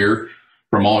disappear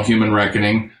from all human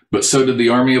reckoning, but so did the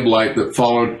army of light that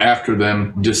followed after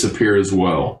them disappear as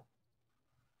well.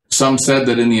 Some said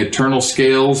that in the eternal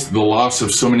scales, the loss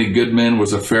of so many good men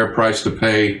was a fair price to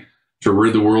pay to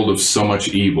rid the world of so much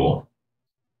evil.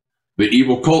 The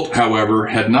evil cult, however,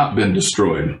 had not been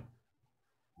destroyed.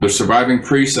 The surviving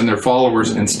priests and their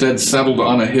followers instead settled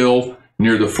on a hill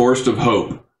near the Forest of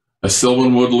Hope, a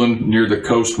sylvan woodland near the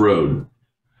coast road.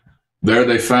 There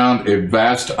they found a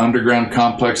vast underground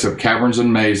complex of caverns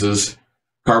and mazes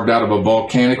carved out of a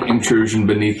volcanic intrusion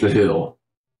beneath the hill.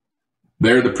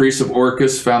 There the priests of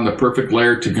Orcus found the perfect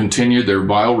lair to continue their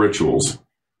vile rituals.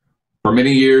 For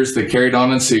many years they carried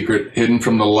on in secret, hidden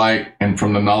from the light and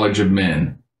from the knowledge of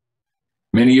men.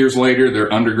 Many years later,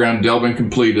 their underground delving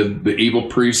completed, the evil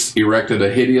priests erected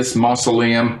a hideous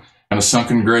mausoleum and a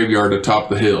sunken graveyard atop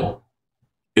the hill.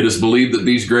 It is believed that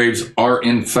these graves are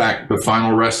in fact the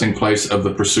final resting place of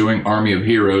the pursuing army of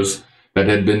heroes that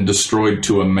had been destroyed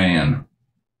to a man.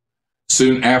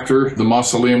 Soon after the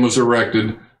mausoleum was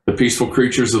erected, the peaceful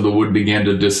creatures of the wood began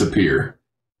to disappear.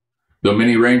 Though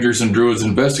many rangers and druids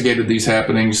investigated these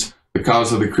happenings, the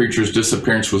cause of the creatures'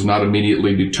 disappearance was not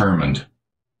immediately determined.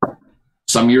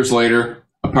 Some years later,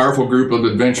 a powerful group of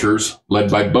adventurers, led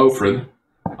by Beaufred,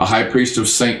 a high priest of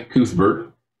St.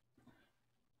 Cuthbert,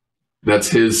 that's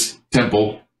his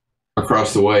temple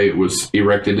across the way, it was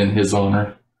erected in his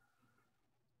honor,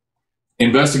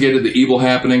 investigated the evil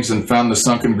happenings and found the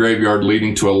sunken graveyard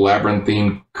leading to a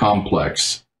labyrinthine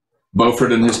complex.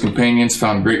 Beaufred and his companions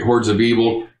found great hordes of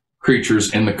evil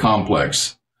creatures in the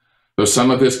complex. Though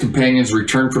some of his companions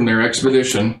returned from their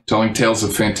expedition, telling tales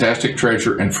of fantastic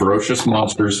treasure and ferocious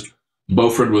monsters,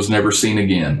 Beaufort was never seen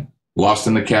again, lost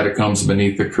in the catacombs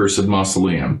beneath the cursed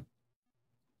mausoleum.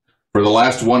 For the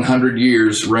last 100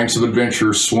 years, ranks of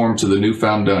adventurers swarmed to the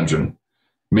newfound dungeon.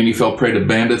 Many fell prey to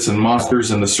bandits and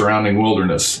monsters in the surrounding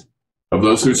wilderness. Of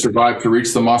those who survived to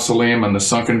reach the mausoleum and the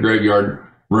sunken graveyard,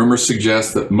 rumors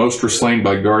suggest that most were slain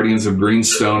by guardians of green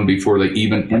stone before they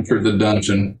even entered the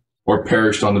dungeon or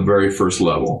perished on the very first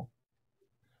level.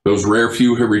 Those rare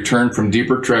few who returned from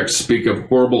deeper treks speak of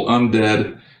horrible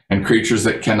undead and creatures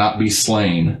that cannot be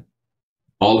slain.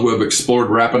 All who have explored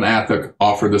Rappan Athuk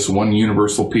offer this one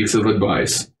universal piece of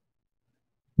advice.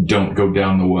 Don't go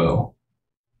down the well.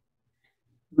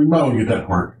 We might well get that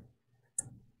part.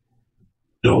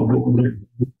 Don't go there.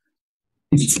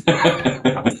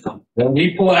 Did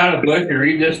he pull out a book and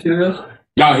read this to us?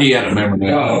 No, he had a memory.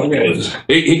 Oh, okay.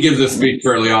 He gives this speech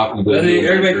fairly often.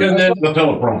 Everybody comes in. The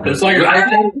teleprompter. It's like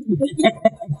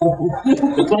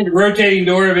a rotating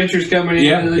door of interest coming in.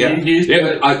 Yeah.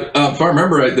 If I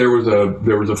remember right, there was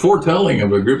a foretelling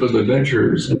of a group of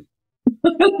adventurers.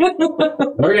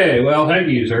 Okay, well, thank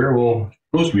you, sir. Well,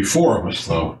 Supposed to be 4 of us,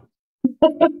 though.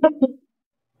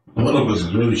 One of us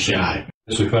is really shy.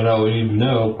 as we found out, we need to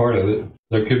know part of it.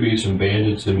 There could be some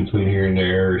bandits in between here and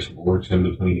there, or some orcs in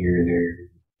between here and there.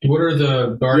 What are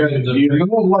the guardians of You know,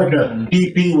 like a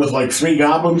TP with like 3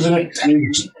 goblins in it?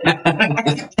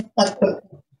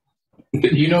 Do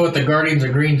you know what the guardians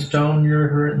of Greenstone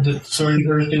you're sort of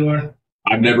to are?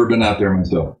 I've never been out there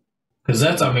myself. Because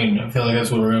I feel like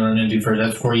that's what we're going to run into first.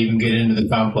 That's before you even get into the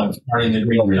complex. Guardians of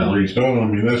Greenstone. I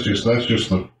mean, that's just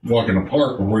the walk in the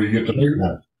park before you get to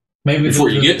there. Maybe Before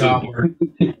you get to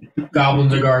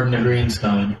Goblins of Garden of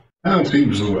Greenstone. That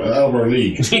seems out of our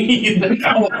league. We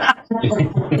got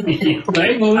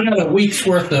a week's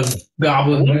worth of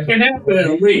goblins. What can happen in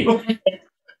a week?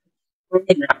 We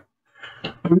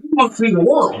don't see the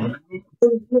world.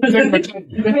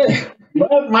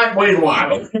 That might wait a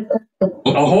while.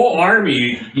 A whole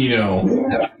army, you know.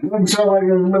 Doesn't sound like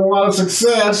there's been a lot of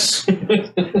success. I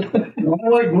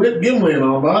like Rip Gimli and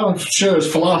all, but I don't share his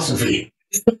philosophy.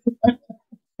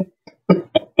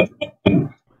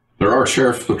 There are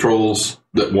sheriff's patrols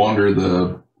that wander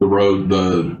the road,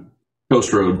 the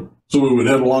coast road. So we would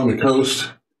head along the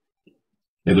coast.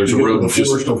 Yeah, there's a to road. the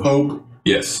Forest of Hope.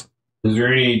 Yes, Is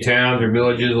there any towns or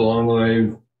villages along the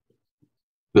way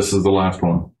this is the last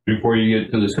one. before you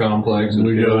get to this complex?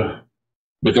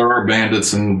 But there are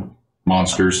bandits and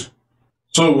monsters.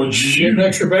 So would Get you? an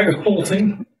extra bag of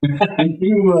bolting.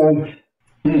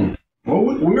 Well,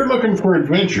 we're looking for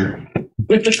adventure.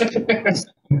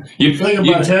 You Think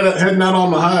about heading out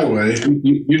on the highway.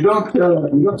 you don't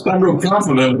sound real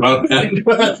confident about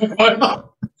that.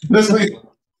 This thing,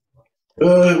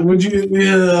 would you?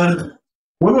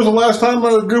 When was the last time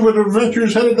a group of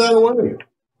adventurers headed that way?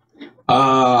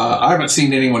 I haven't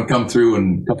seen anyone come through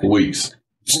in a couple weeks.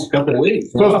 So a couple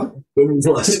weeks ago,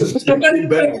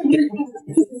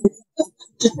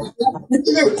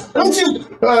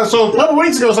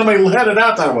 somebody headed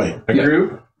out that way. A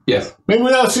group? Yes. Maybe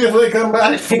we ought to see if they come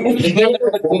back.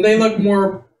 Will they look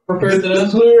more prepared than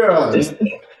us? Yeah.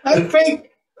 I think.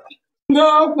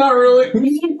 No, not really. Let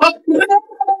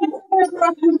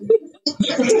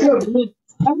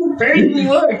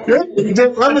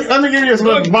me give you some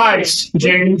advice,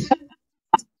 James.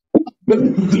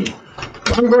 I'm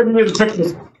going to need to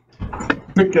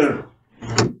pick a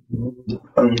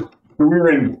career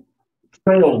in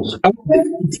sales.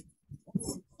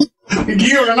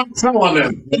 You're not selling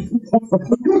them.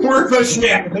 Worth a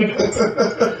shit.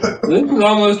 This is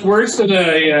almost worse than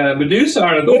a Medusa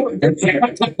on a door.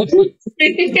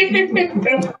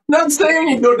 Not saying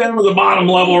you go down to the bottom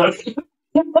level.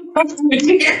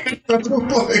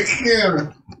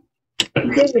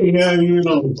 Yeah, you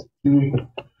know.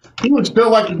 You would still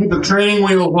like to keep the training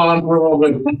wheels on for a little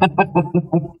bit.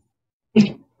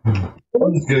 I'm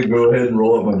just gonna go ahead and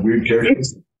roll up my weird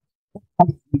characters.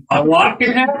 A lot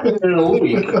can happen in a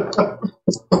week.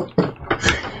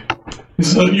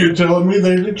 So you're telling me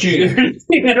there's a chance?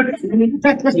 We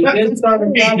did start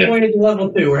halfway to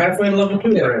level 2. We're halfway to level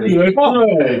 2 already. Hey,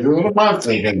 what am I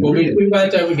thinking? We'll be 2 by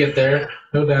the time we get there,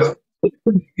 no doubt.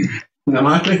 Am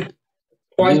I thinking?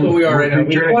 Twice what we are right now.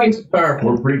 We're twice as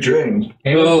powerful. We're pre-trained.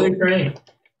 And we're pre-trained.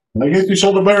 I guess you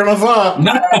sold it better than I thought.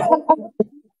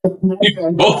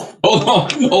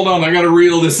 Hold on. I got to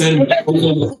reel this in.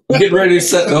 Get ready to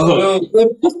set the hook.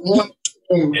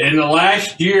 In the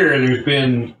last year, there's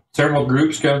been several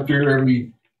groups come through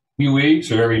every few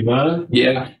weeks or every month.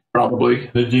 Yeah, probably.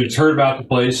 That you've heard about the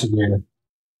place and they're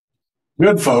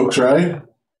Good folks, right?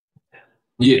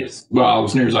 Yes. Well,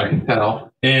 as near as I can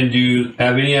tell. And do you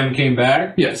have any of them came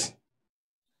back? Yes.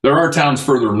 There are towns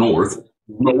further north.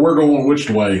 But we're going which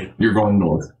way? You're going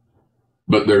north.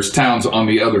 But there's towns on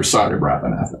the other side of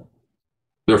Rappan Athuk.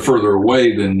 They're further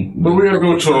away than... But we gotta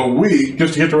go to a week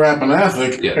just to get to Rappan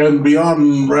Athuk. Yeah. And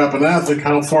beyond Rappan Athuk,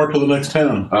 how far to the next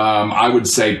town? I would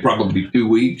say probably 2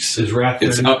 weeks. Is Rappan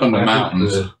It's up in the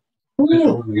mountains. How do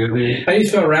you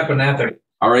spell Rappan Athuk?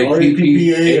 Rappan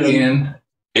Athuk.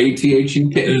 Is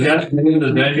that the name of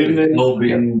the dungeon name?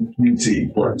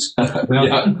 LBT plus.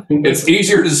 Yeah. It's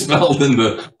easier to spell than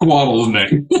the Quaddle's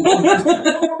name.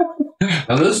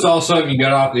 Now, this is all something you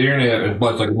got off the internet as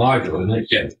much like a module, isn't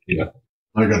it? Yeah.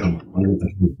 I got the.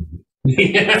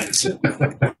 Yes.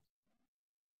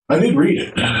 I did read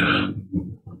it.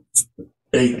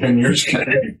 8-10 years ago.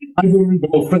 I didn't read the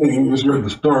whole thing. I just read the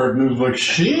start, and it was like,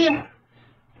 shit.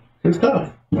 It's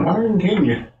tough. How can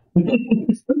you? You're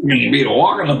going to be a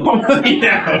walk in the park.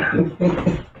 Yeah.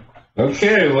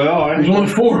 Okay, well, There's only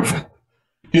 4 of them.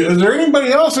 Yeah, is there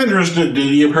anybody else interested that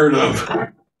you've heard of?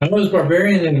 I know this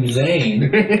barbarian named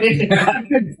Zane.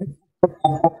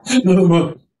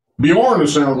 Bjorn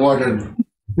sounds like a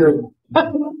good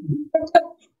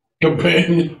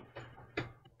companion.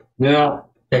 Yeah.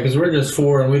 Yeah, because we're just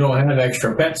 4 and we don't have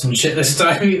extra pets and shit this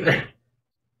time either.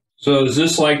 So is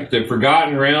this like the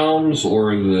Forgotten Realms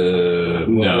or the...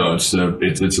 No, it's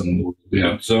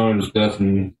yeah. So it's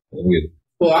nothing...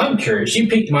 Well, I'm curious. You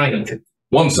piqued my interest.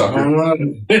 One sucker.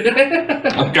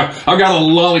 I've got a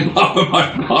lollipop in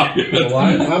my pocket. Well,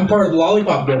 I'm part of the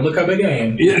lollipop guild. Look how big I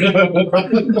am. Yeah.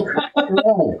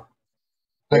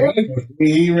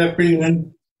 He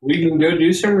represented. We can go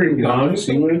do some recon,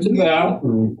 see what it's about.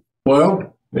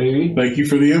 Well, Maybe. thank you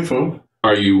for the info.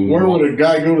 Are you? Where would a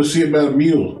guy go to see about a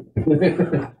mule?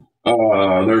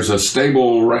 There's a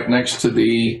stable right next to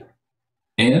the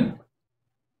inn.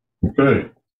 Okay.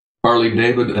 Harley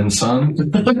David and Sons.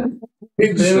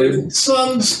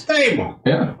 Son's stable.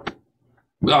 Yeah.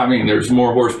 I mean, there's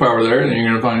more horsepower there than you're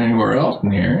going to find anywhere else in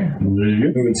the area. There you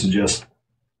I would suggest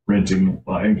renting,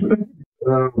 buying.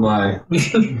 Oh my.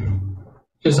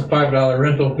 Just a $5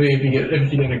 rental fee if you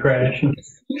get a crash.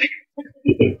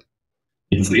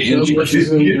 It's the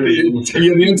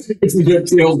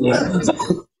go.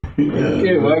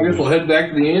 Okay, well, I guess we'll head back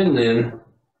to the inn then.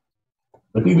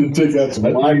 I need to take out some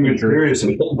language. Serious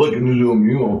and looking to do a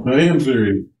mule. I am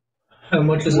serious. How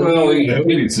much is Well, it?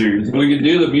 we could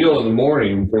do the meal in the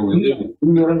morning before we do.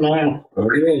 Now.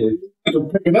 Okay.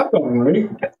 Pick it up on me.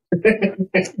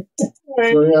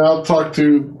 So yeah, I'll go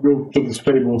to the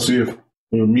stable and see if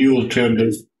the mule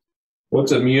tended.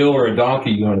 What's a mule or a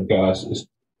donkey going to cost us?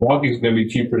 Donkey's going to be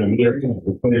cheaper than a mule.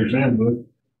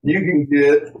 You can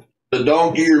get a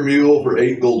donkey or mule for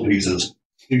 8 gold pieces.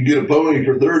 You can get a pony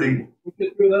for 30.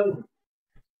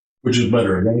 Which is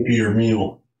better, a donkey or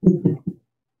mule?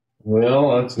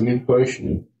 Well, that's a good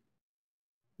question.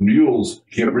 Mules.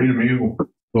 Can't breed a mule.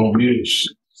 Well,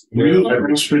 mules. Mules have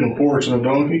a horse and a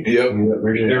donkey? Yep.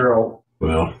 Daryl.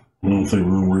 Well, I don't think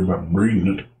we're going to worry about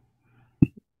breeding it.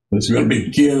 It's going to be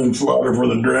kill and slaughter for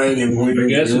the dragon. I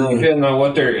guess it depends on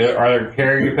what are there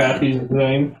carrying capacities the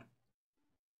same?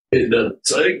 It doesn't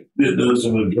say. It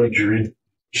doesn't adventure in.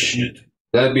 Shit.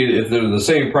 That'd be if they're the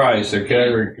same price. Their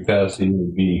carrying capacity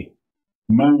would be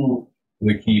Mount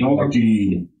the key.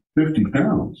 donkey, 50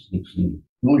 pounds.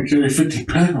 Only carry 50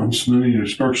 pounds, then you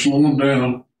start slowing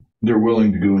down. They're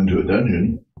willing to go into a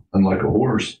dungeon, unlike a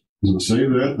horse. Does it say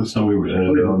that? That's how we would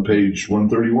add it On page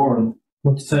 131,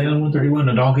 What's it say on 131?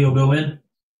 A donkey will go in?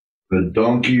 a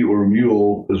donkey or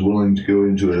mule is willing to go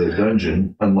into a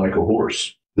dungeon, unlike a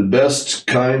horse. The best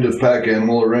kind of pack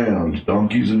animal around.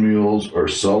 Donkeys and mules are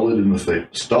stolid in the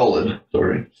face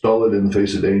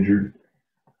of danger,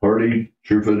 hardy,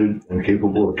 sure-footed, and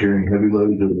capable of carrying heavy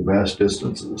loads over vast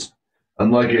distances.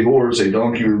 Unlike a horse, a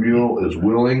donkey or mule is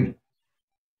willing,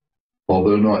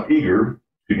 although not eager,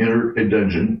 to enter a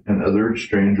dungeon and other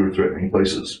strange or threatening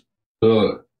places.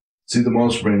 So See the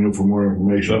monster manual for more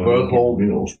information. So both hold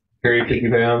mules. carry 50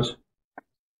 pounds.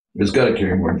 It's got to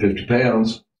carry more than 50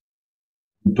 pounds.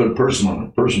 You put a person on it.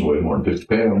 A person weighs more than 50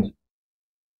 pounds.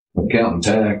 I'm counting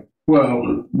tack.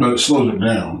 Well, but it slows it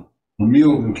down. A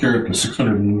mule can carry up to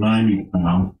 690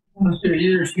 pounds. Well,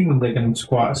 there's humans that can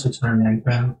squat 690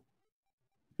 pounds.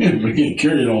 Yeah, but he can't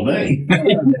carry it all day.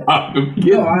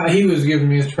 No, he was giving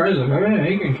me his price. Like, oh, yeah,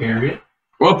 he can carry it.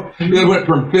 Well, it went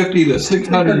from 50 to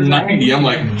 690. I'm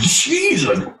like,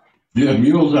 Jesus. Yeah,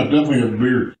 mules have definitely a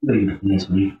bigger carry than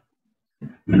me.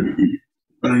 Better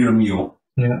get a mule.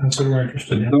 Yeah, that's what we're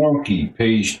interested in. Donkey,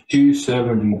 page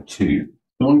 272.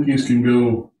 Donkeys can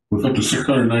go with up to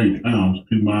 690 pounds,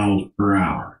 2 miles per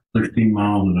hour, 16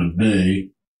 miles in a day,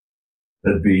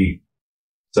 That'd be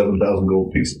 7,000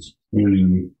 gold pieces.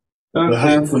 The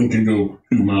halfling can go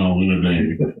 2 miles in a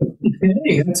day.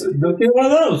 Hey, let's get one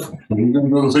of those. You're going to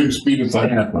go the same speed as a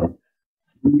halfling.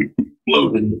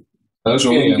 Loaded. So Okay,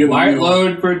 we a get light a-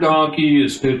 load for a donkey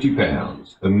is 50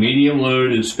 pounds. A medium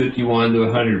load is 51 to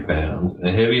 100 pounds.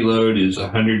 A heavy load is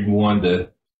 101 to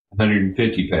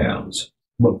 150 pounds.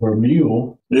 But for a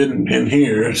mule, in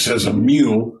here it says a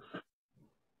mule,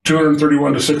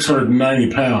 231 to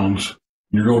 690 pounds.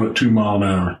 You're going at 2 miles an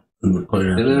hour in the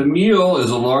player. And a mule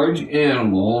is a large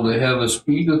animal that have a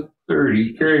speed of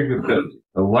 30 carrying capacity.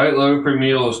 A light load for a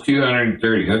mule is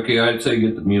 230. Okay, I'd say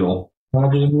get the mule. How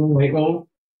much is the mule? 8 gold?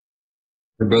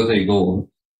 They're both 8 gold.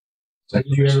 Did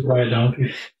you ever buy a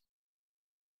donkey?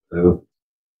 So,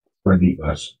 For a deep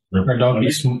bus. Or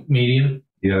donkey's medium?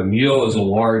 yeah, a mule is a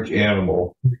large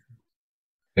animal.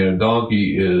 And a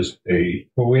donkey is a...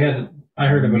 Well, I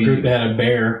heard of a group that had a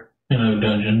bear in a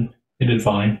dungeon. It did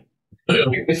fine. But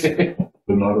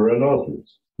not a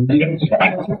rhinoceros. All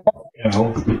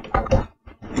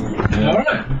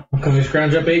right. Can we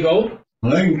scrounge up 8 gold?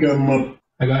 I can come up.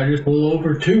 I got just a little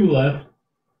over 2 left.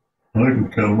 I can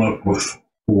come up with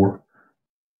 4.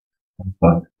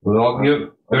 Well,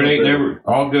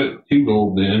 I'll get 2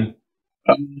 gold then.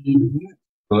 So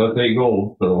that's 8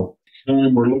 gold, so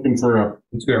And we're looking for a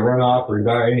it's gonna run off or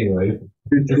die anyway.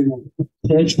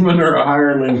 henchman or a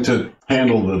hireling to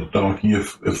handle the donkey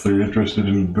if they're interested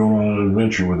in going on an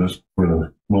adventure with us for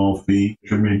a small fee.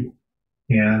 For me.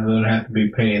 Yeah, it would have to be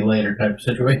paid later type of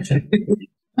situation.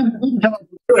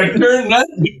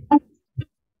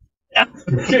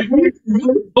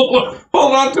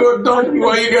 Hold on to a donkey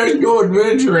while you guys go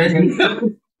adventuring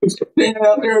and stand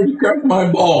out there and crack my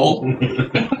ball.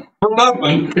 For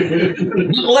nothing.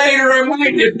 Later I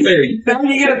might get paid. Now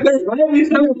you get there,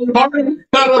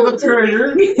 cut of the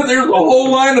treasure. There's a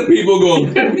whole line of people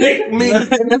going, pick me.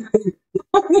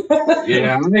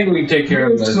 Yeah, I think we can take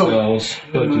care of ourselves.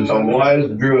 A wise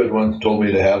druid once told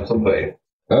me to have some faith.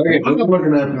 Okay. I'm not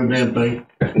looking after the damn thing.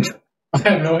 I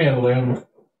have no handle on them.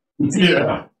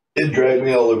 Yeah. It dragged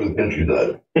me all over the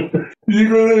countryside. You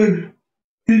gonna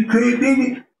keep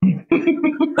crazy?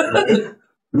 There's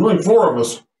only 4 of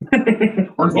us.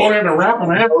 We're going into Rappan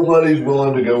Athuk. Nobody's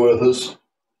willing to go with us.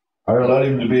 Not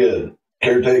even to be a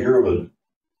caretaker of a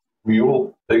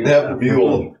mule. They can have the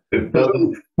mule. If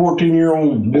nothing,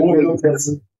 14-year-old boy.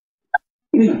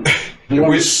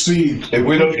 if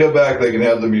we don't come back, they can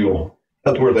have the mule.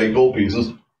 That's worth 8 gold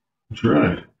pieces. That's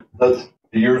right. That's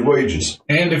a year's wages.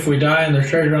 And if we die and there's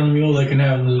treasure on the mule, they can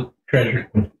have the treasure.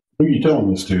 Who are you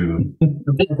telling this to?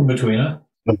 In between, huh?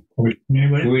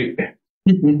 Anybody?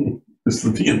 It's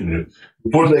the end.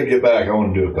 Before they get back, I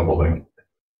want to do a couple things.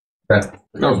 That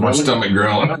was my stomach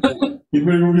growling. You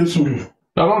better go get some.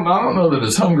 I don't know that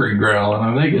it's hungry growling.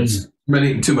 I think it's been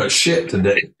eating too much shit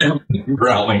today.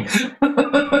 Growling.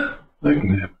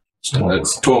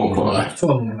 That's 12 o'clock.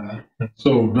 So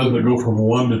doesn't it go from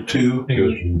 1 to 2? It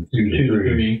goes from 2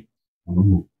 to 3.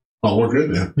 Oh, we're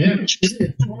good then. Yeah.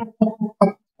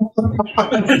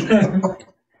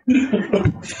 You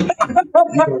can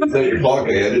set your clock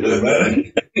ahead, it doesn't matter.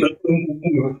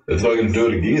 It's not going to do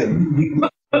it again.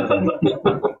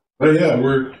 But yeah,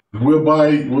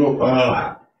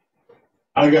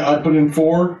 I put in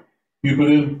 4. You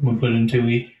put in? We'll put in 2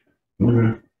 each.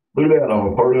 Okay. Look at that,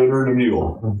 I'm a part owner and a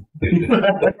mule.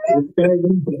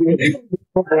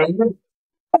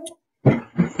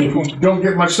 If you don't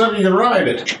get much stuff, you can ride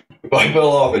it. If I fell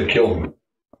off, it'd kill me.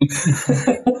 I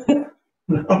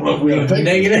don't know if we gotta take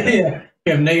Negative, yeah.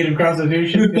 You have negative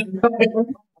constitution.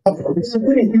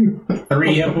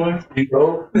 3 hit points. You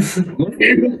know? I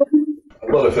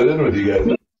thought I fit in with you guys.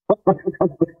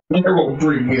 They're all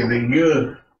pretty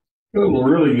good. They're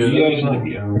really good.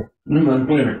 I'm not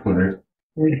playing it quitter.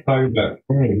 What are you talking about?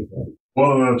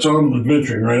 Well, it's on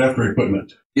adventuring right after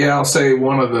equipment. Yeah, I'll say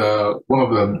one of the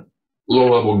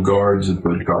low-level guards at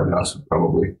the guardhouse would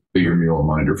probably be your mule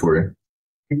minder for you.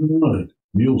 Right.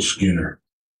 Mule skinner.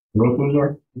 You know what those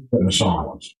are? The song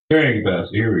ones. Carrying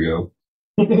capacity. Here we go.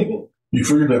 You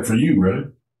figured that for you, right?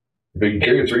 If they can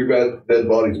carry 3 dead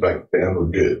bodies back to town, we're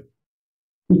good.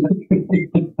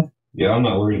 Yeah, I'm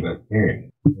not worried about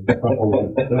carrying. Yeah,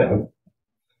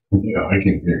 I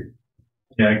can't hear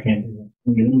Yeah, I can't do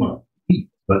you.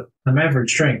 that. I'm average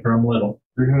strength, or I'm little.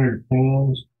 300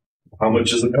 pounds. How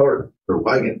much is the cart or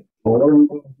wagon? Give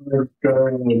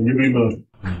him a.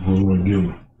 What do I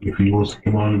give? If he wants to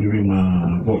come on and give him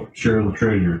share of the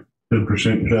treasure,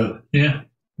 10% cut. Yeah.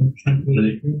 You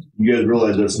guys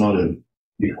realize that's not an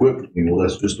equipped mule,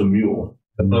 that's just a mule.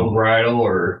 No bridle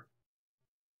or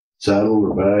Saddle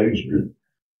or bags or.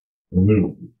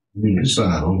 We need a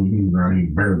saddle. We need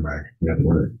riding bareback.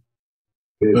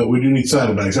 But we do need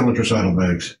saddlebags. How much are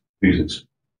saddlebags? Pieces.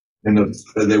 And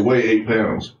they weigh 8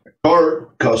 pounds. A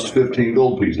cart costs 15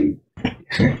 gold pieces.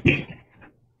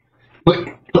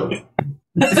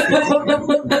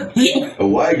 A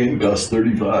wagon costs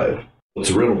 35. What's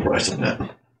the rental price on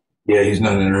that? Yeah, he's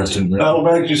not interested in that.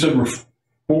 Saddlebags, you said were 4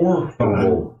 or 5?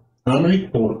 Gold. How many?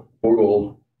 4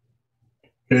 gold.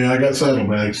 Okay, I got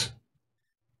saddlebags.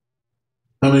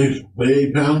 How many? Weigh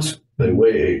 8 pounds? They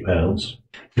weigh 8 pounds.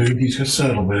 Dude, he's got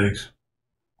saddlebags.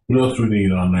 What else we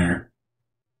need on there?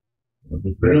 A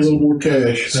little more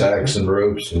cash. Sacks and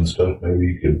ropes and stuff. Maybe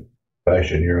you could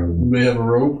fashion your own. We have a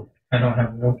rope. I don't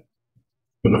have a rope.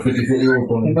 Put a 50-foot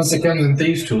rope on it. Unless it comes in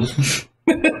thieves' tools.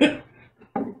 How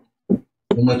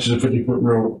much is a 50-foot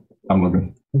rope? I'm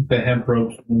looking. The hemp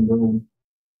ropes. I'm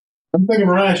thinking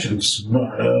rations.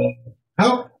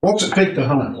 What's it take to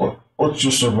hunt? What's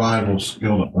your survival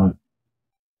skill to hunt?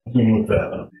 I'm going to look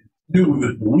that up.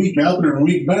 Dude, a week out there and a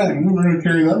week back, we're going to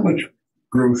carry that much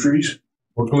groceries.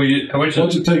 How much?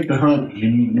 What's it take to hunt? You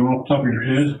know off the top of your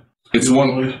head? It's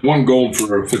one gold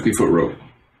for a 50-foot rope.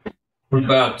 What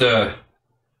about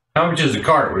how much is a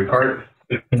cart? Would a cart?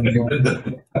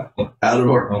 Out of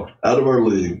our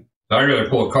league. I'd rather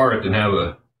pull a cart than have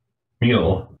a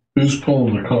mule. Who's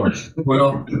pulling the cart?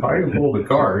 Well, I can pull the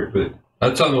cart, but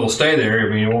that's something that'll stay there. I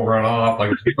mean, it won't run off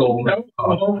like a big old.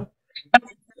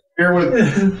 Here with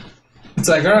It's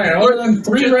like, all right, I'll run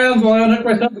 3 rounds while I hook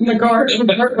myself in the car.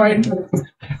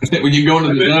 When you go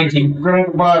into the dungeon, we're going to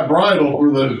have to buy a bridle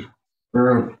for the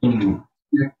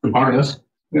harness,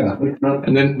 yeah.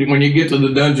 and then when you get to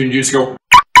the dungeon, you just go.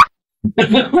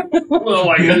 Well,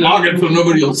 like log it so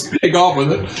nobody will take off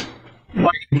with it.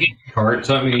 like a cart,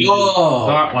 something. Oh.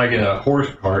 Not like a horse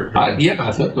cart. Yeah,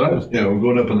 I thought that was. Yeah, we're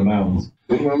going up in the mountains.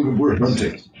 We're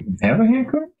hunting. Have a hand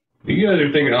cart? You guys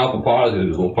are thinking awful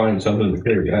positives. We'll find something to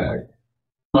carry back.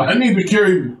 I need to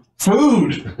carry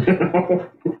food.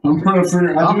 I'm trying to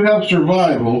figure. I do have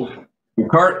survival. The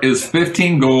cart is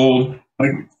 15 gold.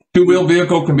 Two-wheel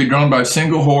vehicle can be drawn by a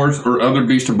single horse or other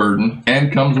beast of burden,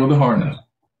 and comes with a harness.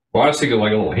 Well, I was thinking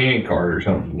like a little hand cart or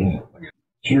something.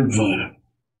 Survival.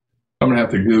 I'm gonna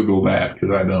have to Google that because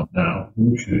I don't know.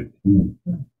 You should.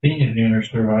 Engineer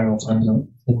survival.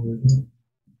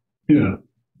 Yeah,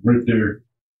 right there.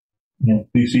 Yeah.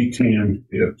 DC 10.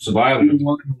 Yeah, survival.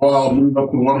 Wild, move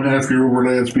up to 1.5 your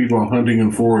overland speed while hunting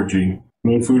and foraging.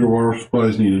 No food or water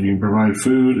supplies needed. You can provide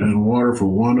food and water for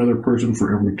 1 other person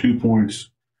for every 2 points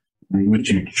in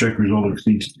which your check result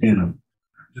exceeds 10.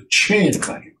 The chance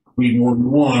I can read more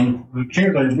than 1. The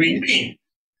chance I can read me.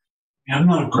 I'm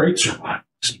not a great survivor.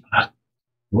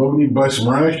 Well, we need to buy some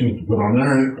rations to put on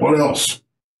there. What else?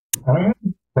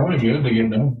 Probably good to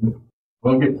get done.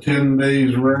 I'll get 10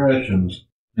 days rations.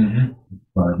 Mm-hmm.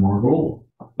 5 more gold.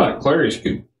 I thought Clary's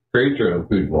could create their own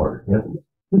food and water.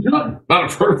 Not a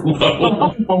first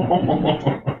level.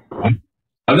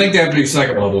 I think they have to be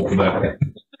second level for that.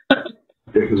 Yeah,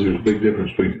 because there's a big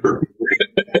difference between her.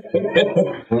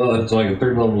 Well, it's like a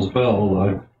 3rd level spell.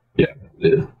 Like. Yeah,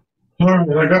 it is. All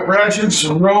right, I got rations,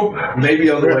 some rope. Maybe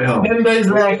on the way home. 10 days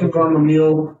rations on the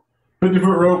mule.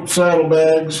 50-foot rope,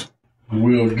 saddlebags.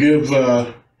 We'll give,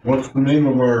 what's the name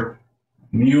of our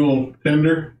mule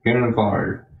tender? Cannon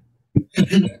fire.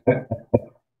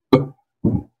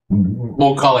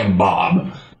 We'll call him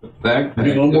Bob. Back. Be a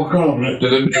little more confident.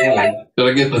 Did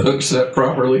I get the hook set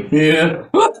properly? Yeah.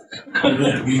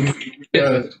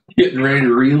 Getting ready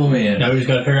to reel him in. Now we just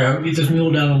got to figure out how to get this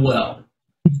mule down the well.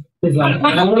 It's like,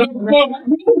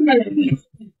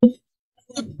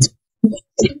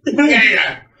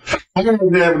 Yeah. I'm going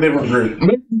to have a different group.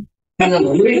 Hang on, a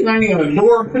leaf thing and a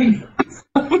door thing.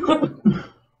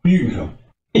 You can come.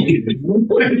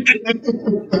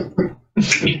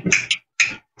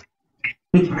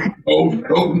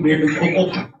 Oh, miracle.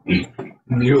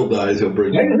 Mule dies, he'll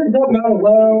bring it.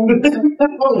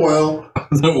 Oh, well.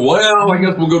 Well, I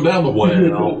guess we'll go down the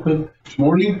well.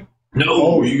 Morning? No.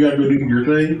 Oh, you got to go do your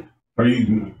thing? Are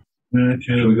you?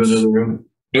 Should we go to the other room?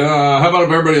 How about if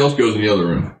everybody else goes in the other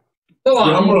room?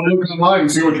 I'm going to look in the light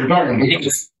and see what you're talking about.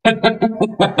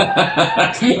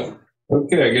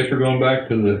 Okay, I guess we're going back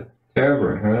to the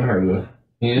tavern, huh? Or the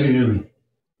inn.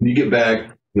 When you get back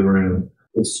to the room,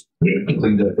 it's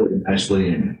cleaned up really nicely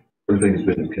and everything's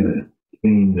been kind of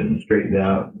cleaned and straightened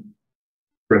out.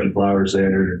 Fresh flowers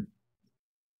there,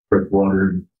 fresh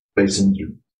water, basins,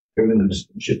 everything is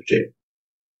in ship shape.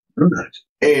 Very nice.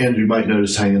 And you might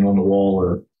notice hanging on the wall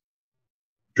a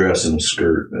dress and a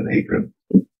skirt and an apron.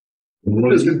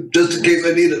 Just in case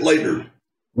I need it later.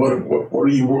 What are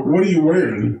you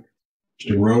wearing?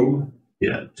 Just a robe?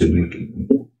 Yeah, 2 weeks.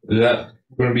 Is that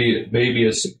going to be maybe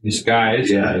a disguise.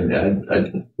 Yeah,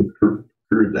 I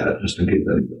heard that just in case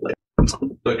I didn't like.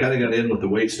 So I kind of got in with the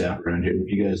wait staff around here.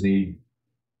 If you guys need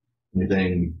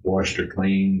anything washed or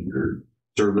cleaned or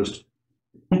serviced,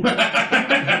 When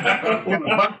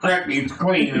a butt crack needs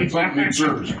clean, it's not good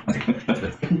service.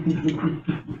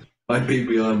 might be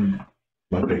beyond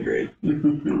my pay grade.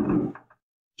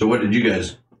 So what did you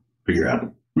guys figure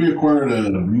out? We acquired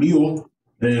a mule,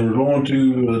 and we're going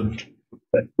to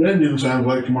Dungeon, sounds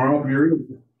like, tomorrow. If you're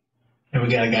in. And we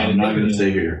got a guy. I'm not going to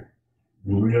stay here.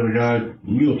 We got a guy,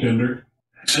 mule tender.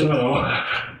 So,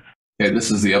 Okay, this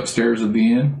is the upstairs of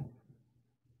the inn.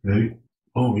 okay.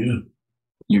 Oh, yeah.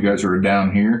 You guys are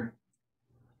down here.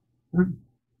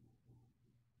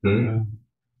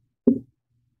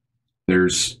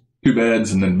 There's 2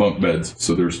 beds and then bunk beds,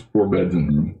 so there's 4 beds in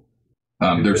the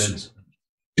room. There's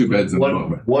 2 beds in the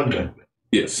bunk bed. One bed.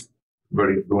 Yes.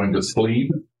 Everybody going to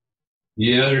sleep?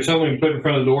 Yeah, there's something put in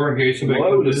front of the door in case somebody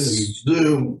Well, I would comes in.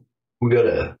 assume we got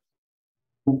a.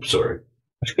 Oops, sorry.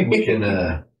 We can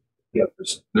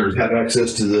There's have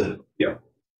access to the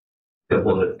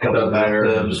couple of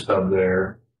bathtubs tub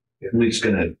there. At least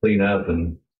gonna clean up,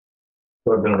 and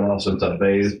it's been a while since I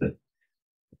bathed. But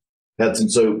had some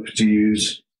soap to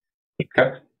use.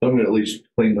 Okay. I'm gonna at least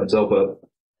clean myself up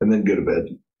and then go to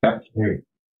bed. Okay.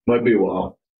 Might be a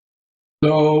while.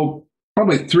 So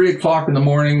probably 3 o'clock in the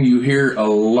morning, you hear a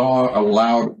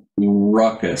loud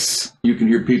ruckus. You can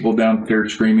hear people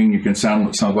downstairs screaming. You can sound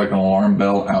what sounds like an alarm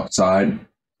bell outside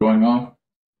going off.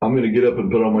 I'm gonna get up and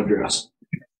put on my dress.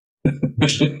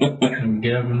 And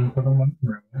get up and put them on.